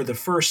kind of for the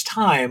first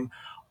time,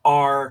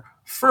 are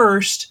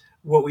first,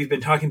 what we've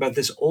been talking about,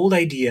 this old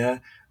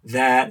idea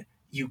that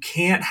you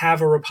can't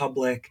have a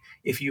republic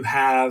if you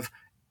have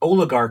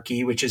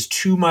oligarchy, which is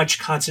too much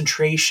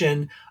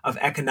concentration of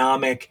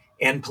economic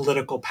and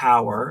political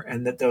power,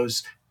 and that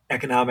those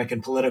economic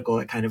and political,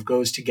 it kind of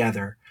goes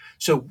together.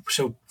 So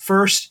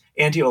first,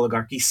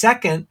 anti-oligarchy.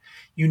 Second,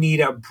 you need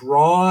a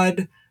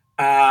broad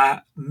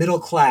middle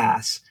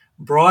class,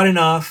 broad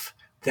enough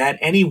that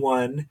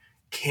anyone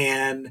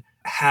can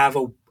have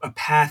a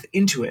path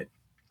into it.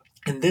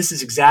 And this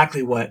is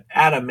exactly what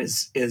Adam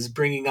is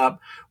bringing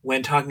up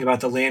when talking about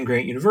the land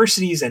grant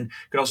universities, and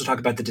could also talk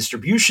about the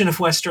distribution of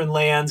Western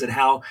lands and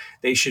how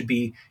they should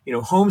be,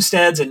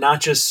 homesteads and not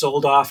just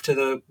sold off to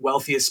the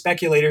wealthiest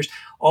speculators.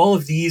 All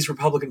of these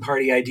Republican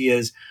Party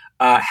ideas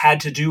had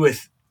to do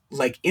with,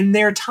 like in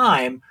their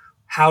time,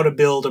 how to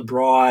build a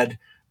broad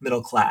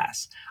middle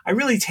class. I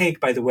really take,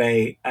 by the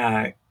way,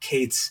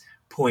 Kate's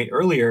point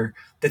earlier,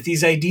 that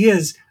these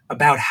ideas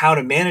about how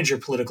to manage your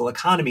political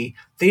economy,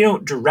 they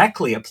don't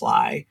directly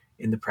apply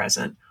in the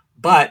present,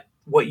 but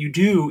what you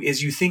do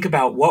is you think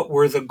about what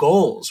were the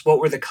goals, what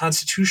were the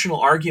constitutional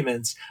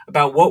arguments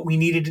about what we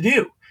needed to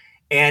do.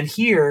 And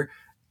here,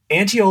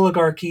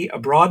 anti-oligarchy, a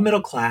broad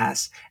middle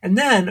class, and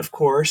then, of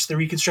course, the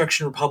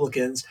Reconstruction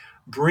Republicans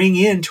bring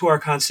into our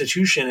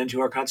Constitution and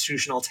to our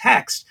constitutional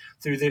text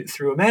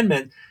through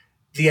amendment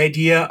the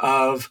idea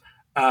of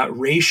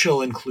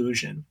racial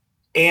inclusion.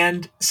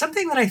 And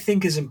something that I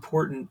think is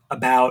important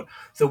about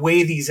the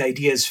way these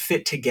ideas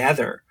fit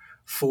together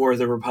for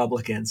the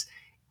Republicans,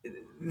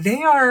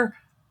 they are,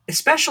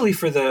 especially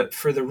for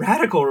the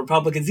radical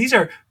Republicans, these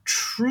are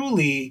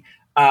truly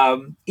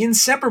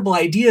inseparable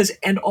ideas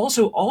and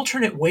also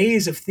alternate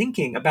ways of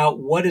thinking about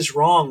what is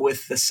wrong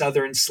with the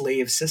Southern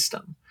slave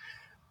system.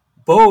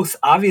 Both,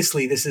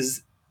 obviously, this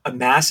is a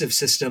massive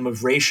system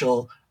of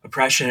racial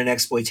oppression and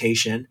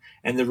exploitation,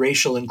 and the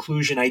racial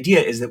inclusion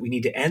idea is that we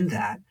need to end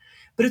that.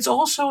 But it's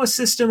also a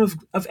system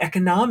of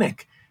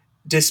economic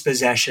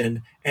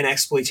dispossession and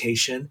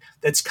exploitation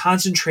that's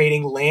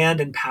concentrating land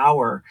and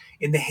power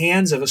in the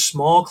hands of a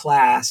small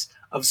class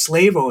of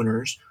slave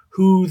owners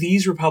who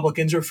these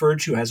Republicans referred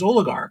to as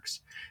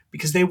oligarchs,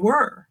 because they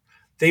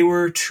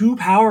were too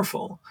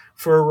powerful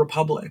for a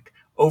republic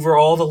over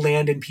all the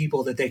land and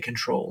people that they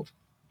controlled.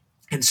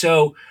 And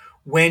so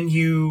when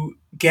you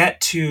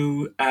get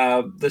to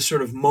the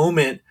sort of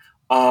moment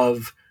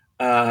of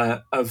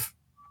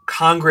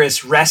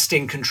Congress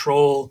wresting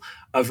control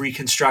of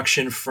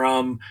Reconstruction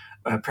from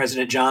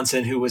President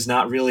Johnson, who was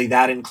not really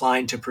that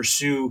inclined to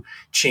pursue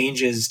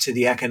changes to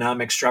the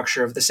economic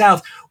structure of the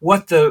South.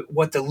 What the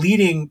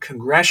leading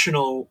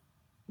congressional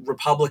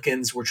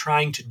Republicans were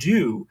trying to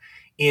do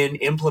in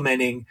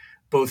implementing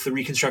both the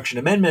Reconstruction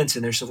Amendments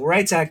and their Civil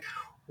Rights Act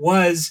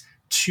was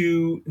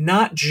to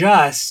not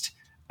just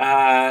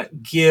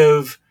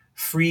give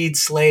freed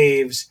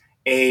slaves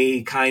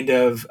a kind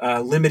of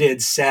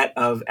limited set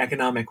of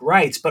economic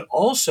rights, but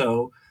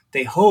also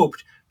they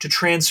hoped to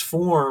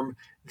transform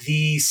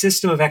the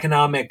system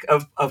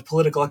of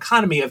political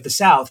economy of the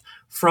South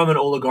from an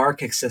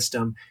oligarchic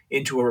system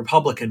into a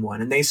Republican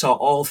one. And they saw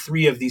all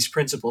three of these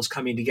principles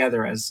coming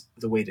together as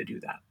the way to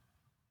do that.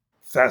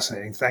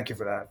 Fascinating. Thank you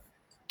for that.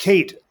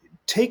 Kate,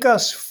 take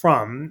us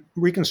from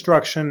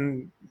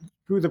Reconstruction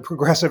through the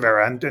Progressive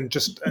Era, and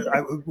just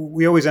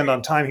we always end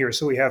on time here,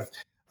 so we have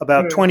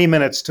about 20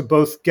 minutes to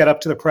both get up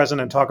to the present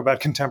and talk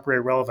about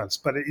contemporary relevance.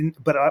 But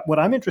what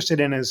I'm interested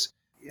in is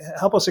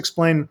help us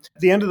explain,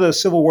 at the end of the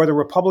Civil War, the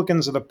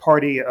Republicans are the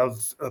party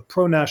of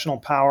pro-national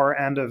power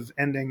and of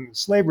ending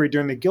slavery.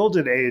 During the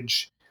Gilded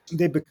Age,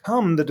 they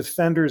become the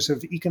defenders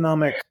of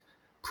economic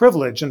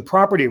privilege and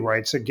property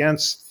rights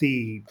against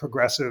the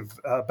progressive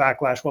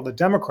backlash, while the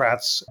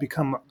Democrats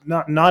become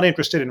not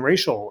interested in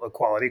racial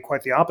equality,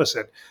 quite the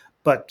opposite,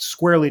 but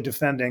squarely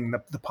defending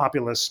the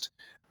populist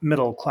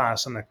middle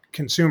class and the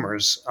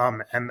consumers.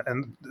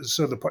 And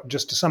so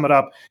just to sum it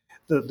up,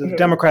 the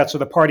Democrats are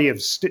the party of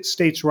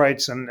states'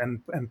 rights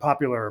and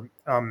popular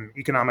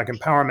economic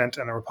empowerment,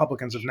 and the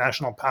Republicans of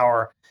national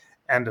power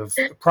and of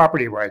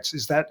property rights.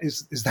 Is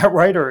that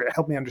right? Or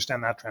help me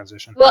understand that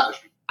transition. Well,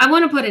 I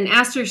want to put an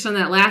asterisk on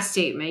that last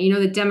statement.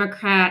 The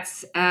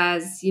Democrats,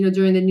 as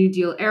during the New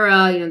Deal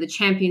era, the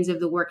champions of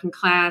the working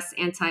class,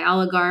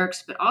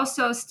 anti-oligarchs, but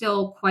also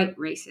still quite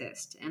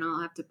racist. And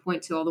I'll have to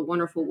point to all the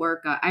wonderful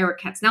work Ira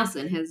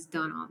Katznelson has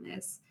done on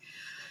this.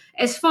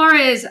 As far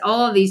as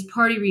all of these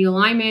party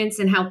realignments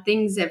and how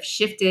things have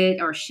shifted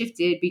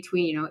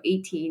between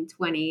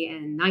 1820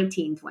 and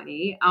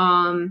 1920,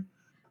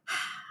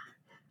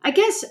 I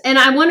guess, and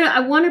I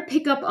want to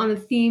pick up on the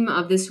theme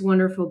of this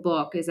wonderful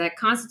book, is that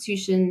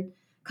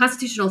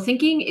constitutional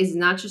thinking is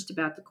not just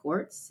about the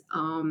courts.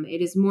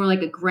 It is more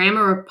like a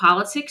grammar of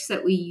politics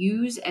that we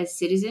use as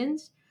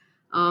citizens,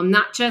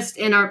 not just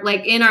in our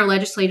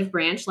legislative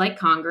branch, like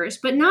Congress,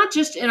 but not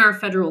just in our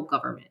federal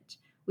government.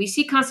 We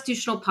see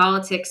constitutional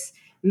politics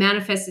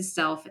manifest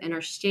itself in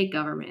our state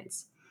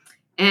governments.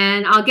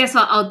 And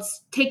I'll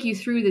take you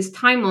through this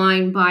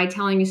timeline by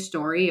telling a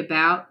story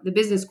about the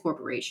business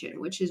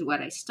corporation, which is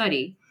what I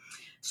study.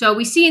 So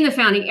we see in the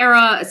founding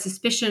era a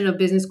suspicion of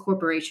business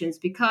corporations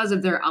because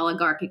of their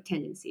oligarchic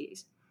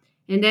tendencies.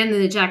 And then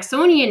in the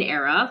Jacksonian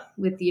era,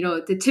 with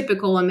the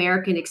typical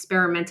American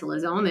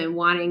experimentalism and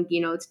wanting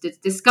to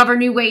discover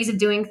new ways of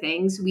doing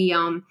things,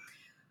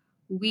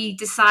 we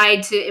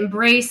decide to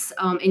embrace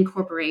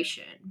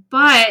incorporation.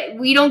 But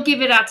we don't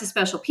give it out to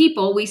special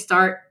people. We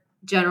start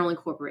general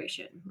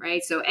incorporation,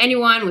 right? So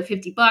anyone with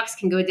 $50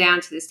 can go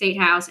down to the state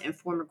house and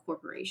form a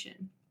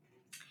corporation.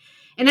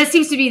 And that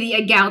seems to be the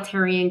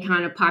egalitarian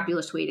kind of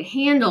populist way to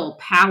handle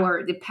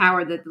the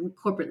power that the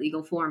corporate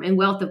legal form and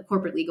wealth of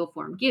corporate legal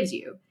form gives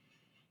you.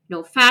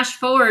 Fast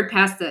forward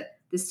past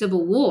the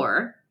Civil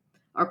War,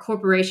 our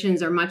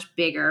corporations are much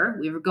bigger.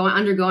 We were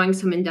undergoing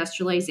some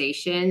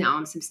industrialization,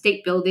 some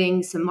state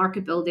building, some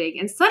market building.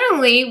 And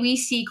suddenly we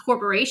see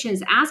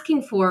corporations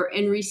asking for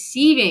and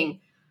receiving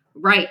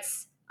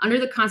rights under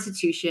the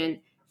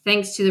Constitution,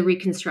 thanks to the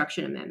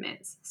Reconstruction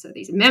Amendments. So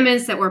these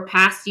amendments that were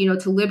passed,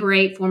 to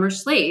liberate former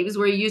slaves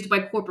were used by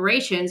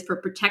corporations for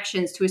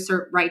protections to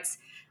assert rights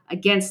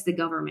against the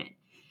government.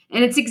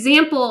 And it's a good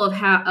example of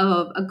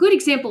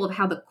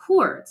how the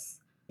courts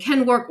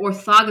can work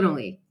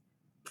orthogonally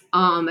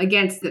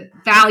against the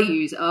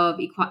values of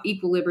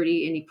equal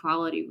liberty and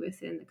equality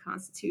within the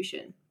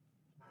Constitution.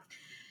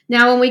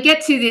 Now, when we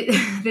get to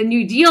the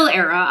New Deal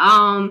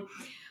era,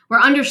 we're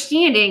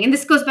understanding, and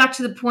this goes back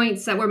to the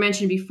points that were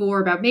mentioned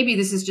before about maybe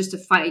this is just a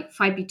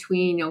fight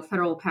between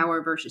federal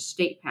power versus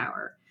state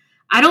power.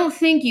 I don't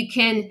think you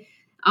can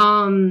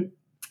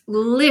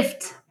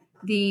lift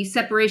the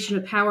separation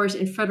of powers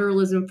and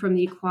federalism from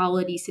the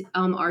equality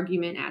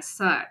argument as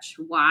such.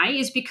 Why?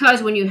 Is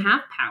because when you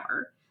have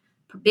power,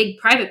 big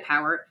private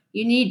power,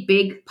 you need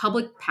big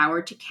public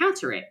power to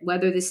counter it,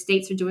 whether the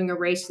states are doing a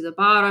race to the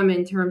bottom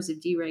in terms of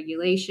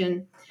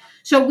deregulation.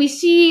 So we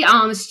see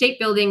state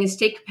building and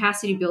state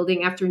capacity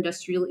building after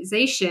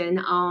industrialization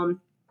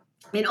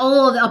and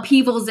all of the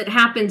upheavals that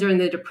happened during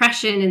the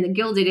Depression and the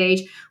Gilded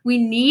Age. We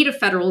need a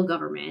federal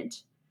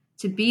government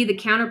to be the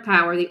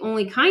counterpower, the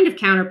only kind of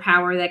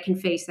counterpower that can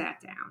face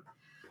that down.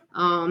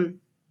 And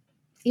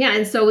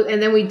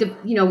then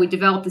we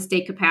developed the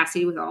state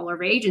capacity with all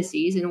our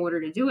agencies in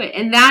order to do it.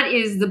 And that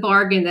is the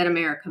bargain that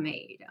America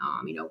made.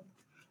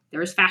 There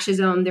was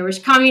fascism, there was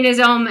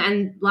communism,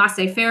 and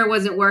laissez-faire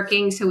wasn't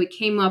working. So we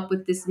came up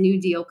with this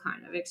New Deal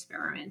kind of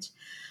experiment.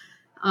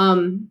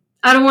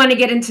 I don't want to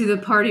get into the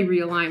party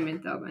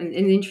realignment, though, in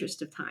the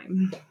interest of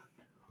time.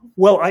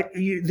 Well,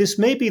 this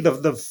may be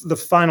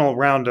the final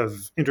round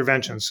of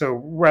intervention. So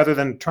rather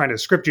than trying to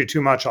script you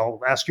too much,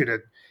 I'll ask you to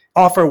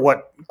offer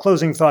what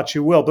closing thoughts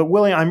you will. But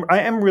Willie, I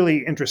am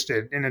really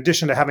interested, in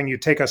addition to having you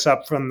take us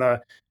up from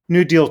the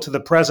New Deal to the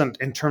present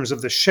in terms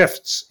of the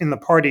shifts in the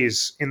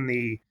parties, in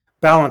the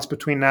balance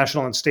between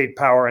national and state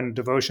power and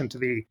devotion to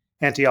the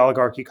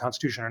anti-oligarchy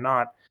constitution or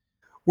not.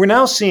 We're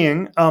now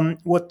seeing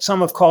what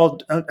some have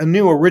called a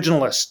new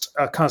originalist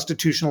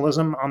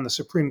constitutionalism on the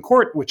Supreme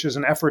Court, which is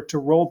an effort to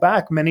roll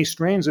back many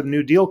strains of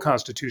New Deal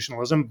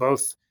constitutionalism,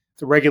 both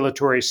the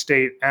regulatory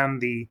state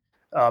and the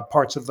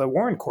parts of the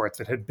Warren Court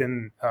that had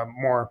been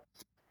more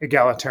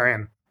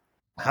egalitarian.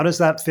 How does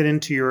that fit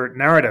into your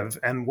narrative,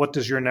 and what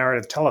does your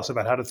narrative tell us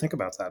about how to think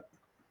about that?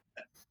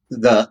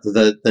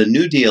 The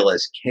New Deal,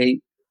 as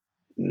Kate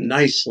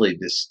nicely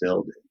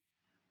distilled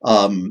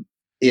it,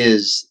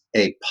 is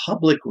a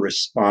public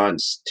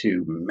response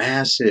to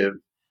massive,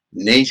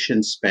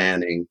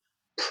 nation-spanning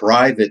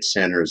private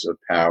centers of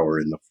power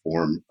in the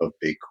form of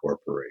big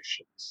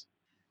corporations.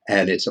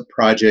 And it's a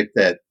project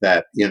that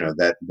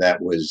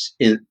was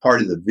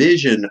part of the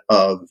vision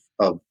of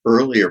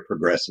earlier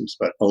progressives,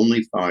 but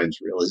only finds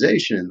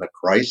realization in the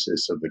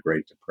crisis of the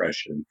Great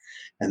Depression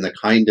and the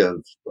kind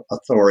of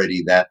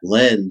authority that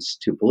lends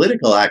to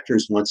political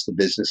actors once the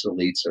business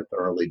elites are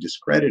thoroughly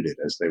discredited,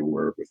 as they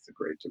were with the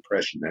Great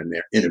Depression and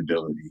their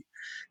inability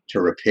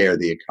to repair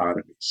the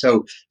economy.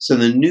 So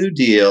the New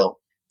Deal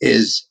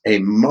is a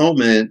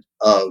moment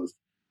of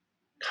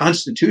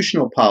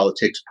constitutional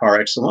politics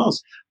par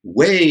excellence,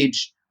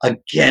 waged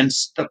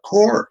against the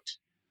court.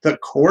 The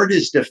court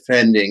is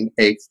defending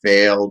a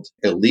failed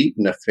elite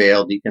and a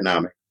failed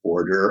economic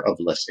order of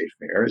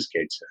laissez-faire, as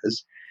Kate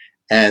says.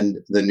 And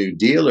the New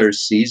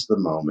Dealers seized the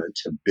moment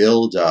to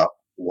build up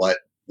what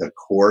the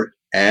court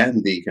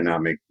and the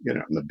economic,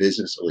 the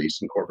business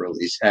elites and corporate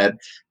elites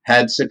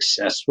had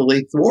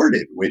successfully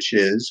thwarted, which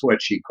is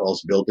what she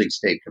calls building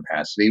state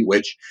capacity,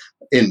 which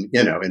in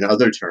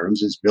other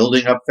terms is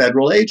building up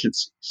federal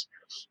agencies.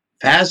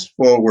 Fast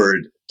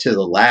forward to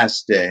the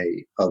last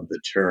day of the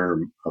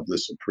term of the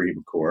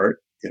Supreme Court,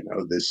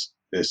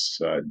 this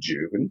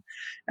June,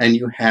 and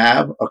you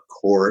have a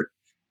court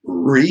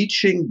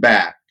reaching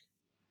back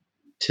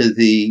to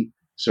the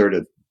sort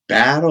of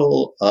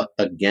battle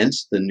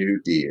against the New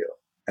Deal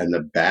and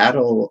the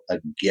battle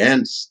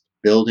against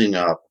building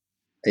up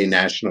a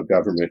national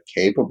government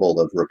capable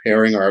of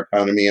repairing our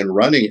economy and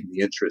running in the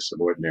interests of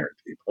ordinary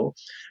people.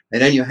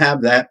 And then you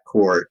have that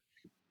court,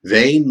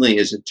 vainly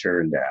as it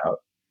turned out,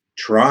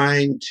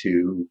 trying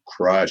to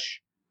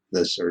crush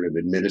the sort of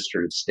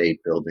administrative state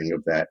building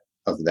of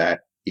that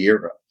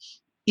era.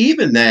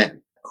 Even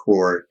then,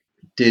 court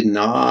did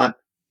not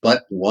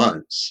but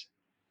once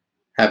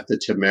have the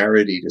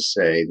temerity to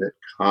say that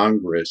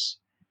Congress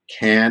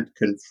can't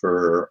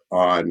confer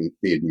on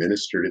the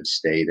administrative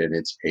state and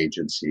its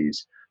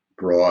agencies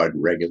broad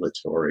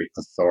regulatory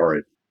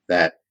authority,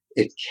 that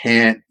it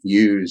can't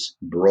use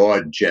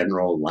broad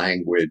general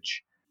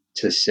language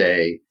to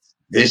say,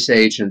 this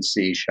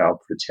agency shall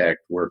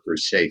protect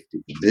workers'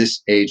 safety.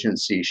 This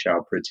agency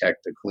shall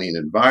protect a clean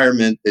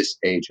environment. This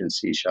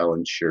agency shall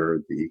ensure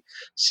the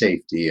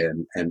safety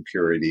and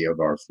purity of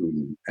our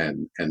food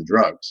and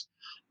drugs.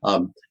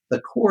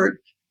 The court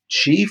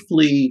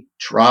chiefly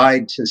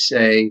tried to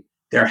say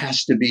there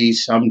has to be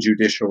some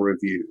judicial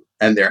review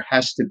and there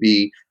has to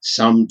be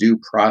some due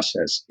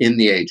process in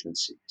the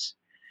agencies.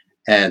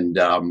 And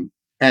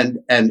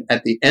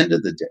at the end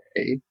of the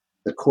day,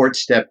 the court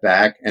stepped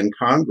back and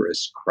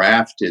Congress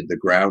crafted the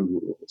ground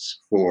rules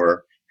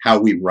for how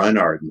we run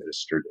our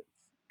administrative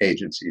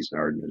agencies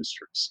and our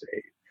administrative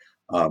state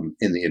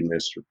in the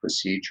Administrative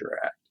Procedure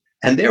Act.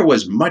 And there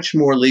was much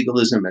more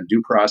legalism and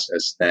due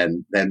process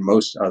than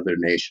most other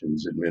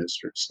nations'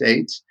 administrative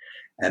states.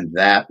 And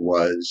that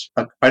was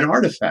an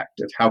artifact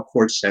of how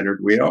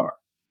court-centered we are.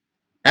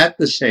 At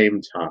the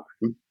same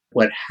time,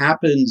 what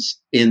happens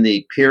in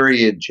the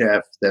period,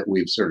 Jeff, that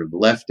we've sort of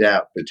left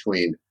out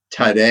between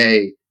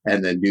today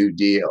and the New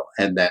Deal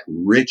and that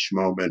rich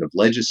moment of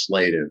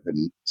legislative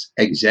and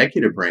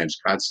executive branch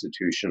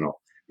constitutional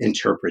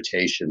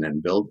interpretation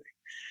and building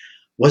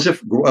was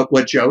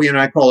what Joey and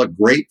I call a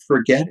great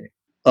forgetting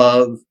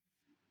of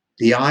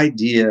the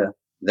idea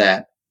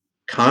that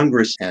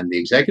Congress and the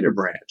executive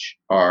branch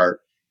are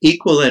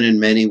equal and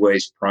in many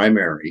ways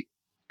primary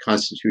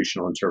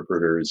constitutional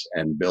interpreters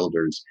and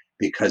builders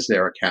because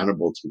they're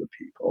accountable to the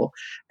people,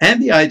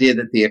 and the idea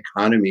that the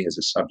economy is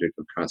a subject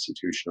of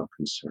constitutional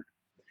concern.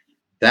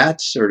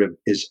 That sort of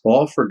is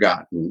all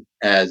forgotten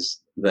as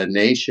the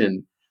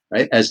nation,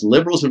 right, as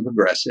liberals and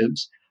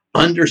progressives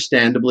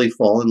understandably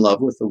fall in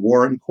love with the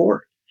Warren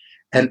Court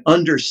and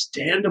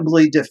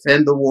understandably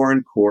defend the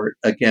Warren Court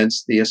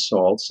against the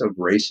assaults of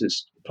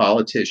racist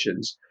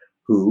politicians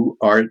who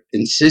are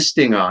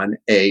insisting on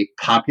a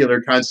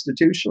popular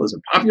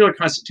constitutionalism. Popular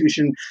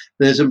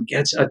constitutionalism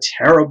gets a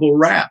terrible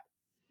rap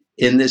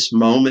in this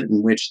moment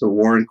in which the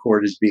Warren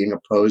Court is being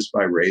opposed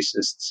by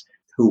racists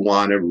who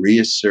want to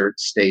reassert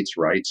states'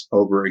 rights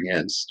over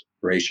against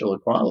racial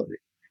equality.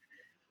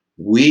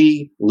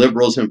 we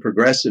liberals and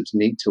progressives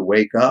need to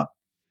wake up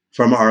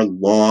from our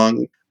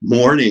long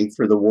mourning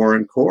for the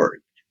Warren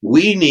Court.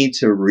 We need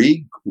to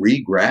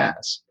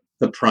re-grasp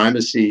the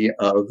primacy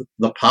of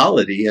the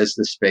polity as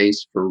the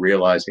space for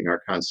realizing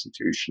our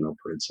constitutional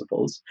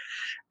principles.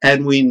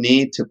 And we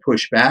need to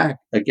push back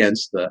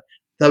against the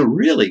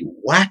really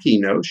wacky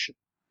notion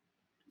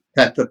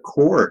that the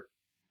court,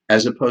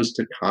 as opposed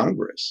to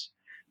Congress,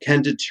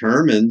 can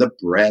determine the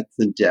breadth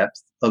and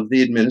depth of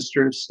the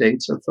administrative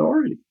state's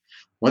authority.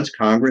 Once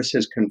Congress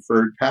has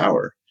conferred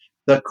power,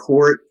 the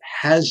court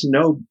has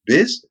no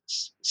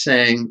business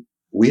saying,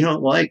 we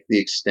don't like the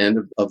extent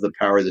of the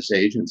power this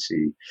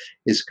agency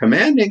is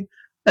commanding,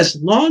 as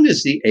long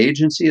as the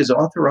agency is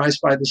authorized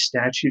by the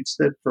statutes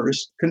that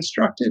first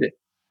constructed it.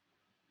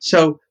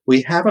 So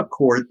we have a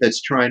court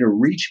that's trying to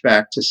reach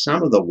back to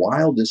some of the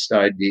wildest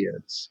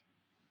ideas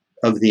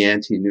of the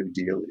anti-New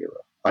Deal era,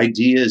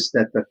 ideas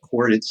that the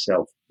court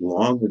itself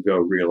long ago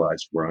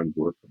realized were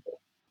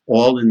unworkable,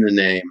 all in the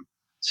name,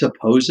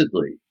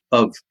 supposedly,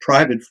 of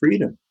private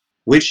freedom,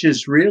 which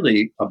is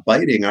really a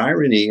biting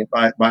irony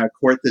by a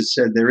court that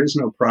said there is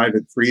no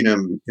private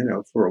freedom,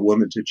 for a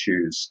woman to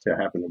choose to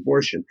have an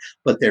abortion,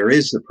 but there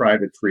is the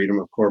private freedom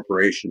of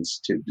corporations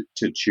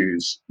to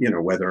choose,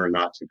 whether or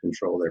not to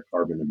control their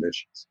carbon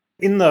emissions.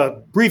 In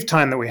the brief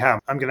time that we have,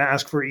 I'm going to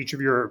ask for each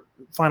of your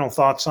final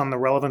thoughts on the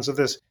relevance of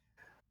this.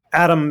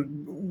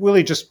 Adam,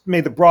 Willie just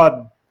made the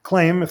broad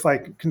claim, if I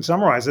can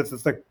summarize it,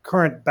 that the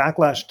current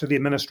backlash to the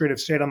administrative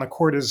state on the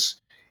court is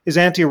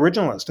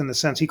anti-originalist, in the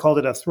sense he called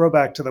it a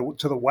throwback to the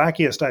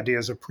wackiest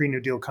ideas of pre-New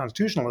Deal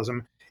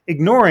constitutionalism,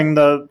 ignoring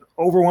the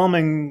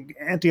overwhelming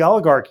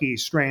anti-oligarchy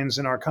strains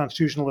in our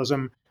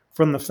constitutionalism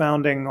from the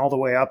founding all the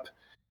way up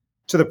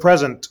to the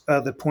present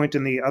that point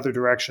in the other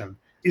direction.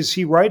 Is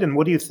he right? And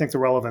what do you think the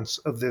relevance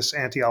of this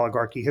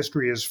anti-oligarchy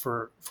history is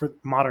for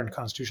modern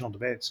constitutional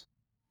debates?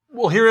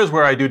 Well, here is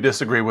where I do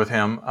disagree with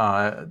him,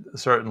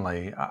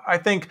 certainly. I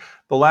think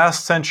the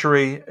last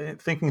century,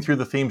 thinking through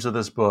the themes of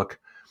this book,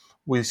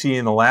 we see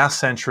in the last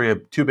century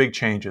two big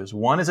changes.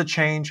 One is a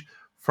change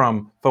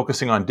from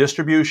focusing on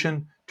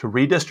distribution to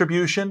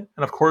redistribution.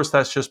 And of course,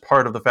 that's just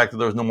part of the fact that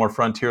there's no more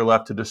frontier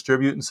left to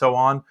distribute and so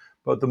on.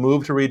 But the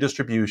move to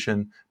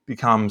redistribution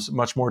becomes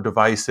much more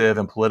divisive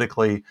and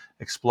politically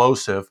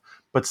explosive.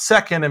 But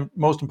second, and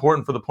most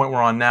important for the point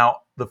we're on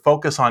now, the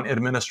focus on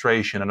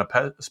administration and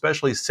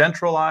especially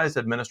centralized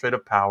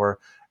administrative power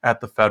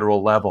at the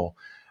federal level.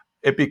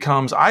 It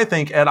becomes, I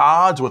think, at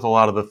odds with a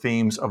lot of the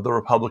themes of the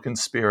Republican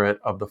spirit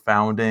of the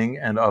founding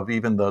and of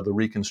even the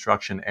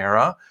Reconstruction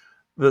era.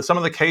 Some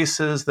of the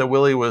cases that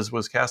Willie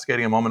was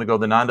cascading a moment ago,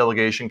 the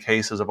non-delegation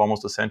cases of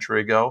almost a century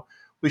ago,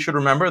 we should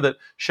remember that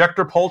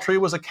Schechter Poultry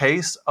was a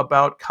case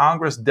about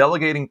Congress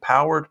delegating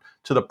power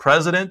to the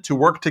president to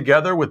work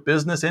together with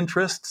business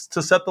interests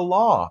to set the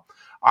law.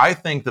 I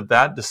think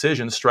that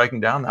decision, striking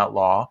down that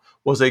law,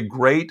 was a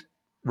great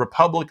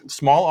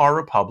small r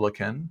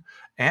Republican,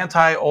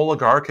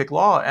 anti-oligarchic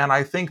law. And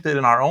I think that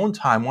in our own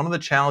time, one of the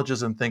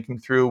challenges in thinking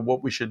through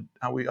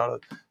how we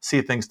ought to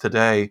see things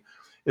today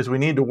is we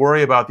need to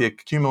worry about the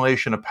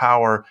accumulation of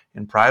power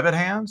in private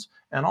hands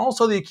and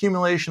also the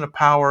accumulation of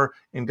power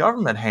in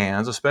government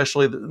hands,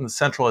 especially the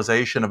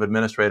centralization of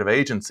administrative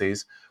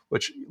agencies,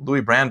 which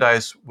Louis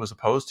Brandeis was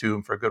opposed to,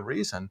 and for good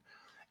reason.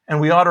 And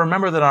we ought to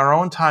remember that in our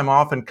own time,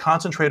 often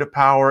concentrated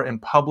power in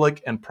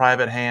public and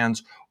private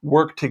hands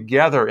work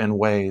together in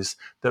ways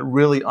that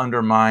really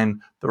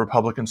undermine the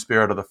Republican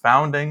spirit of the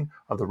founding,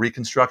 of the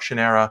Reconstruction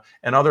era,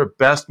 and other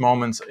best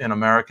moments in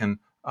American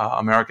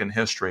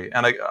history.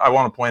 And I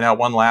want to point out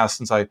one last,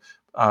 since I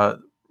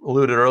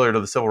alluded earlier to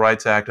the Civil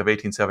Rights Act of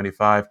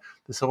 1875,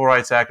 the Civil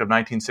Rights Act of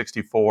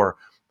 1964,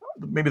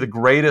 maybe the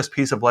greatest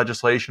piece of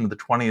legislation of the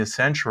 20th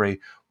century,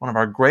 one of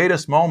our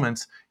greatest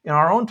moments in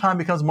our own time,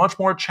 becomes much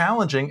more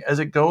challenging as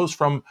it goes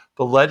from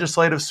the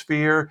legislative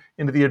sphere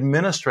into the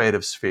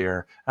administrative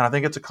sphere. And I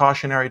think it's a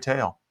cautionary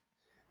tale.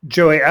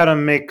 Joey,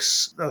 Adam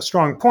makes a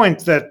strong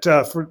point that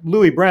for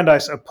Louis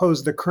Brandeis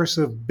opposed the curse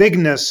of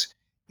bigness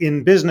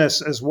in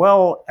business as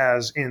well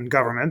as in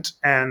government,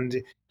 and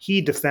he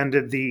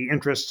defended the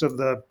interests of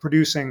the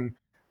producing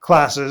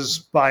classes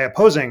by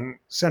opposing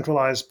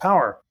centralized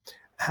power.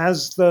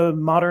 Has the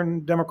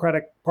modern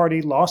Democratic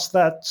Party lost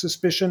that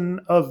suspicion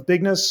of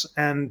bigness,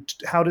 and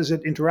how does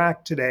it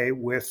interact today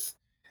with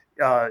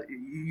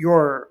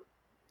your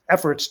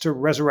efforts to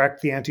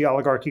resurrect the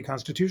anti-oligarchy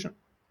constitution?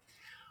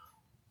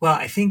 Well,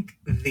 I think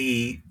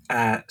the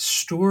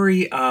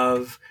story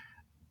of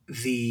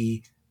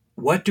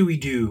what do we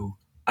do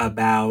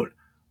about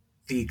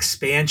the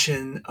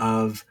expansion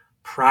of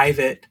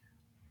private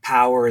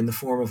power in the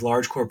form of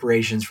large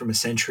corporations from a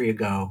century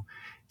ago.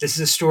 This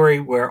is a story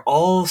where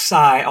all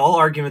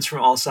arguments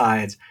from all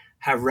sides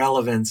have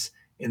relevance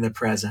in the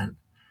present.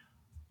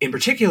 In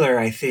particular,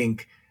 I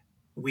think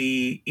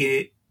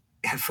we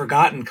have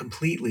forgotten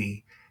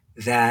completely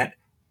that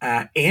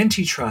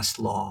antitrust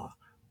law,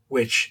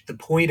 which the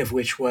point of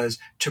which was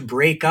to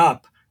break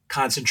up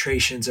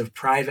concentrations of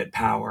private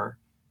power,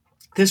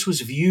 this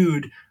was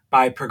viewed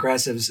by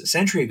progressives a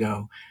century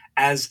ago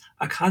as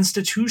a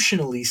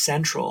constitutionally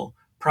central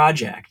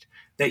project,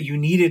 that you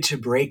needed to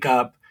break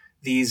up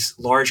these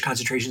large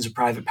concentrations of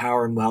private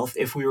power and wealth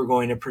if we were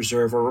going to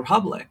preserve a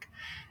republic.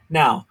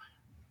 Now,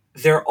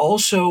 there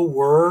also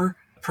were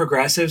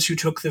progressives who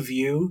took the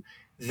view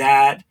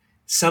that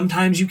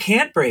sometimes you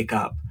can't break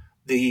up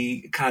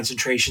the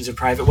concentrations of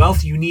private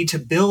wealth. You need to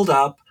build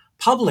up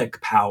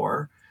public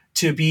power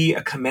to be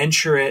a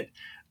commensurate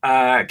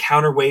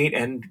counterweight.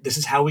 And this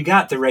is how we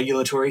got the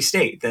regulatory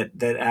state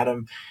that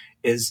Adam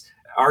is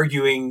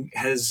arguing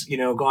has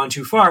gone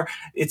too far.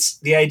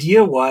 The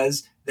idea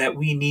was that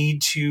we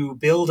need to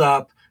build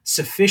up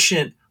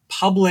sufficient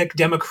public,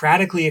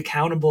 democratically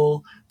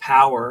accountable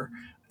power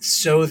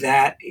so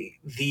that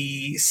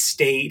the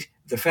state,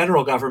 the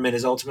federal government,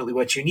 is ultimately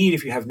what you need.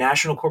 If you have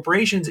national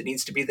corporations, it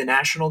needs to be the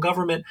national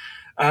government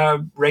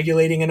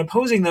regulating and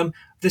opposing them.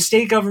 The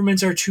state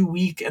governments are too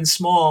weak and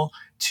small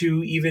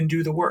to even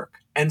do the work.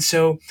 And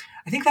so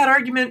I think that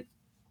argument,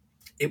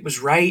 it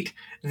was right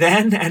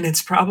then, and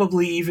it's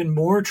probably even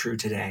more true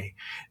today.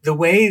 The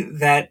way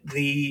that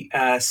the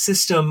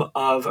system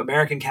of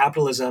American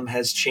capitalism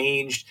has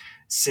changed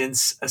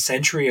since a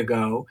century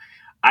ago,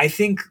 I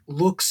think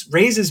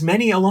raises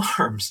many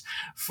alarms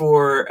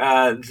for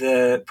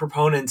the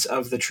proponents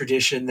of the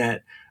tradition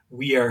that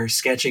we are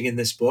sketching in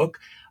this book.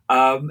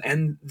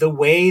 And the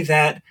way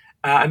that,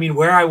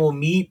 where I will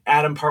meet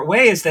Adam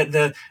partway is that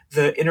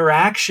the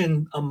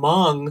interaction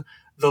among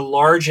the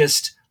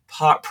largest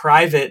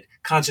private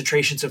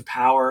concentrations of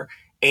power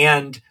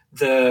and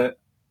the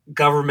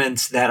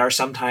governments that are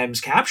sometimes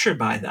captured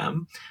by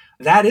them,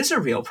 that is a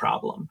real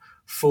problem.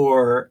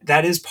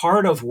 That is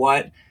part of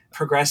what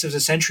progressives a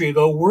century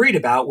ago worried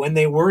about when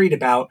they worried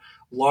about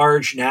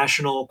large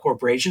national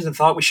corporations and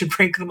thought we should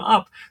break them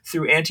up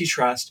through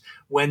antitrust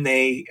when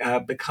they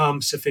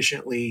become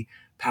sufficiently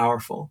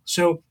powerful.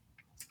 So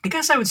I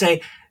guess I would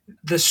say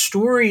the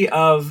story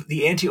of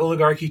the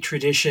anti-oligarchy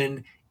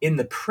tradition in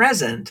the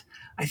present,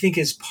 I think,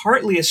 is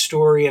partly a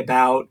story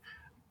about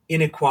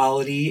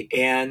inequality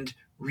and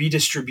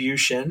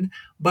redistribution.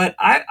 But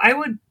I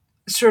would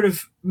sort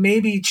of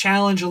maybe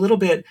challenge a little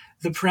bit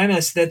the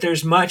premise that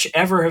there's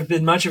ever have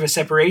been much of a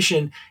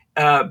separation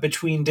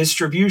between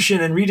distribution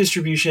and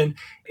redistribution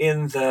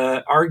in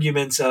the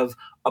arguments of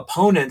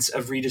opponents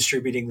of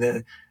redistributing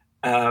the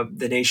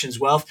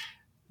nation's wealth.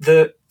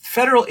 The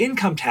federal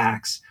income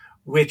tax,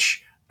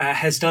 which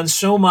has done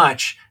so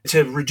much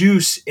to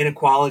reduce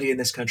inequality in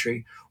this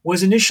country,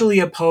 was initially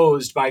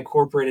opposed by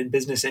corporate and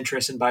business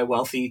interests and by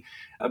wealthy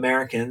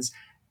Americans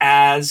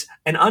as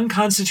an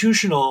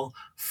unconstitutional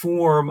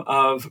form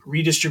of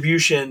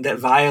redistribution that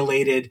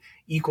violated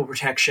equal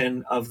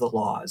protection of the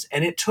laws.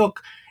 And it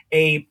took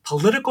a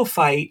political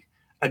fight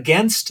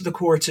against the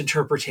court's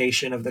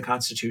interpretation of the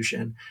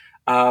Constitution.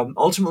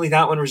 Ultimately,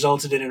 that one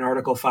resulted in an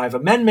Article 5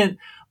 amendment,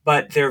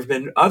 but there have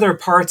been other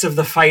parts of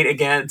the fight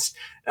against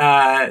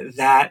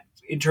that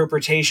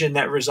interpretation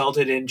that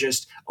resulted in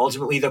just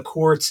ultimately the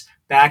courts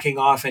backing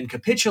off and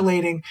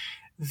capitulating.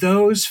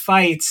 Those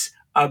fights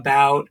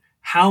about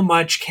how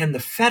much can the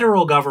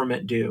federal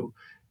government do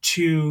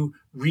to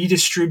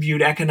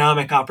redistribute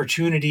economic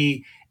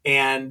opportunity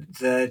and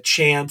the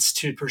chance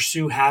to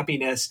pursue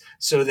happiness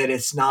so that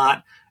it's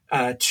not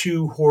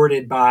too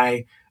hoarded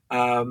by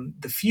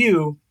the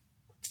few.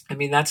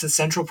 That's a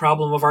central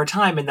problem of our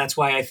time. And that's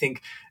why I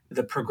think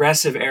the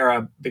progressive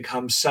era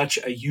becomes such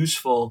a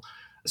useful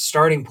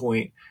starting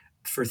point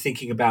for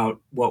thinking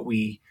about what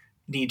we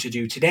need to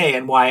do today,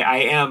 and why I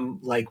am,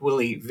 like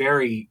Willie,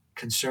 very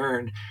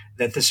concerned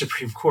that the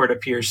Supreme Court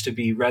appears to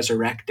be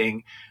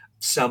resurrecting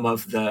some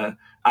of the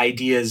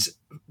ideas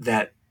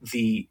that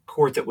the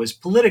court that was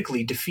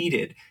politically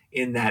defeated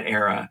in that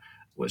era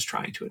was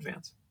trying to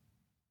advance.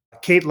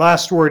 Kate,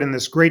 last word in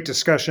this great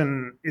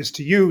discussion is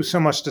to you. So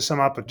much to sum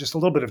up, but just a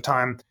little bit of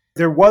time.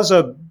 There was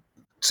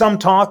some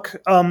talk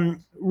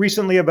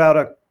recently about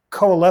a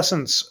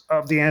coalescence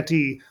of the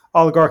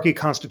anti-oligarchy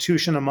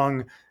constitution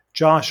among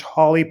Josh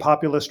Hawley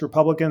populist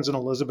Republicans and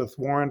Elizabeth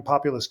Warren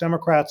populist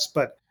Democrats,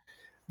 but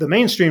the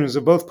mainstreams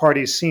of both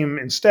parties seem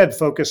instead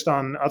focused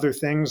on other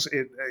things,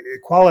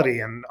 equality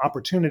and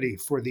opportunity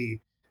for the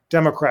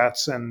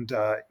Democrats and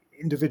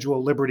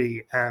individual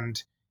liberty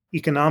and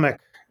economic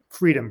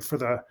freedom for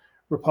the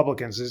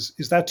Republicans.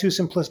 Is that too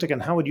simplistic?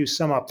 And how would you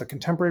sum up the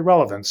contemporary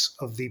relevance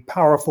of the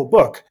powerful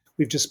book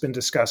we've just been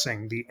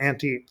discussing, the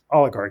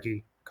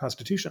Anti-Oligarchy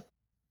Constitution?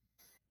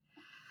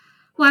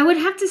 Well, I would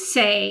have to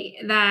say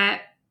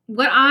that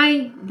what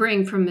I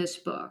bring from this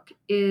book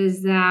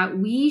is that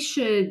we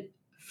should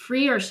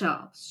free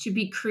ourselves to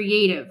be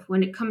creative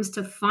when it comes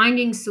to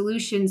finding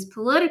solutions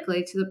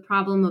politically to the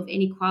problem of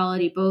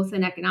inequality, both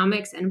in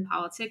economics and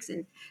politics,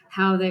 and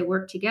how they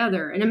work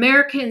together. And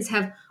Americans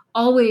have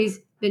always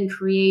been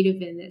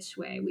creative in this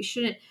way. We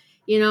shouldn't,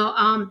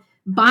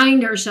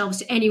 bind ourselves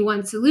to any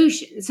one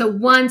solution. So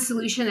one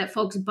solution that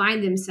folks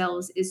bind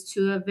themselves is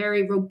to a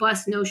very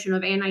robust notion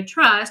of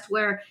antitrust,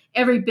 where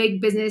every big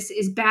business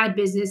is bad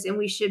business and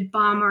we should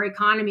bomb our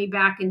economy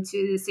back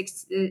into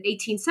the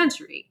 18th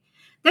century.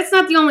 that's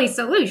not the only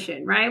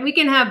solution, right? We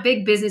can have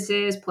big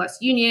businesses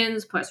plus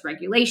unions plus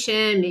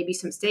regulation, maybe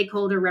some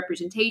stakeholder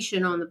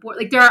representation on the board.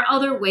 Like, there are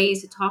other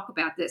ways to talk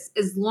about this,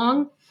 as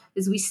long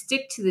as we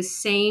stick to the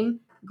same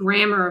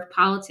grammar of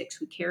politics.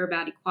 We care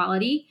about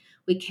equality.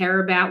 We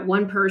care about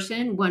one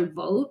person, one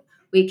vote.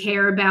 We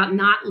care about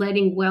not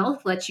letting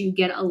wealth let you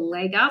get a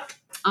leg up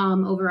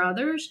over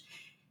others.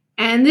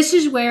 And this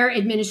is where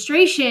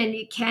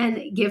administration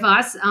can give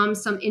us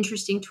some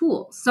interesting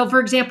tools. So, for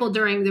example,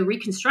 during the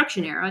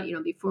Reconstruction era,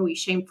 before we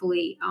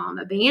shamefully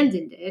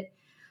abandoned it,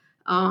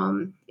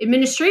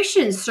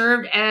 administration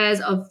served as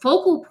a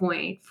focal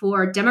point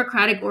for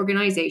democratic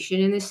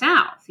organization in the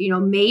South.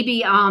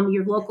 Maybe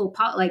your local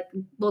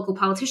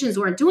politicians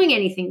weren't doing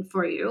anything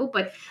for you,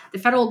 but the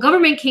federal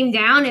government came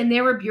down and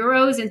there were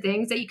bureaus and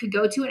things that you could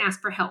go to and ask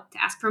for help,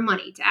 to ask for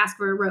money, to ask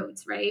for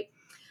roads, right?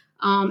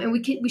 And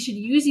we should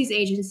use these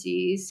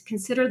agencies,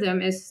 consider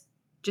them as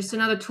just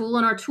another tool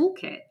in our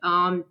toolkit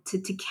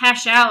to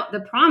cash out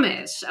the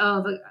promise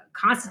of a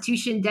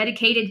constitution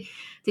dedicated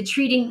to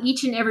treating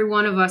each and every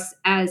one of us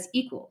as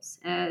equals,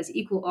 as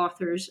equal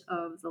authors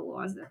of the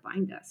laws that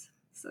bind us.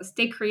 So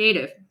stay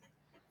creative.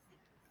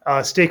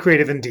 Stay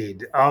creative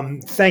indeed.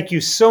 Thank you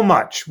so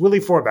much,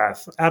 Willie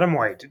Forbath, Adam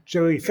White,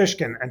 Joey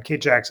Fishkin, and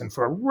Kate Jackson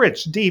for a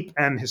rich, deep,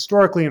 and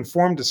historically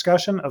informed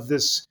discussion of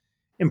this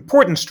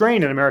important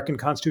strain in American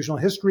constitutional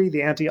history,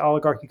 the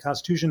anti-oligarchy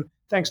Constitution.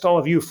 Thanks to all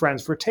of you,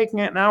 friends, for taking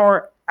an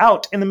hour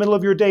out in the middle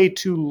of your day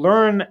to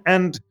learn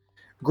and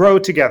grow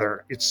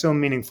together. It's so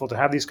meaningful to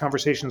have these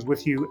conversations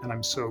with you, and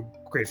I'm so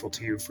grateful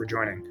to you for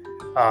joining.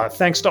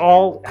 Thanks to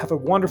all. Have a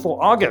wonderful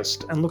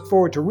August, and look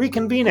forward to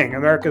reconvening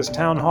America's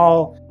Town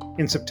Hall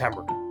in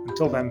September.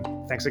 Until then,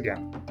 thanks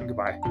again, and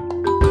goodbye.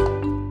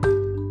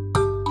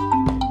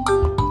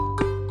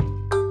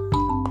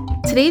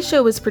 Today's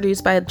show was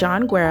produced by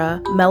John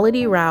Guerra,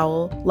 Melody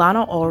Rowell,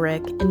 Lana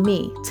Ulrich, and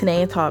me,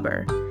 Tanea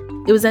Tauber.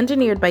 It was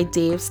engineered by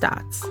Dave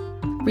Stotts.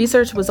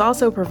 Research was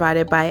also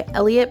provided by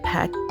Elliot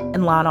Peck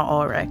and Lana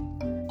Ulrich.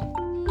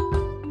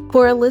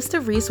 For a list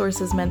of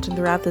resources mentioned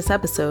throughout this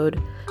episode,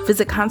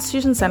 visit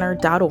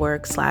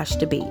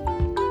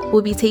constitutioncenter.org/debate.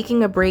 We'll be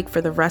taking a break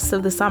for the rest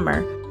of the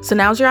summer, so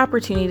now's your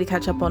opportunity to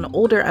catch up on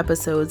older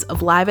episodes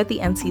of Live at the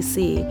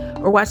NCC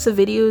or watch the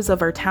videos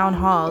of our town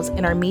halls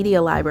in our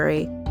media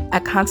library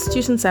at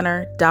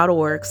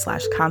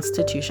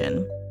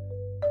constitutioncenter.org/constitution.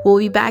 We'll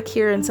be back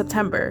here in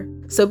September,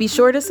 so be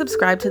sure to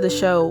subscribe to the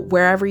show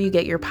wherever you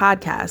get your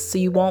podcasts so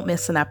you won't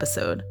miss an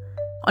episode.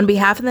 On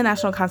behalf of the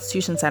National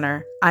Constitution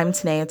Center, I'm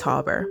Tanea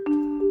Tauber.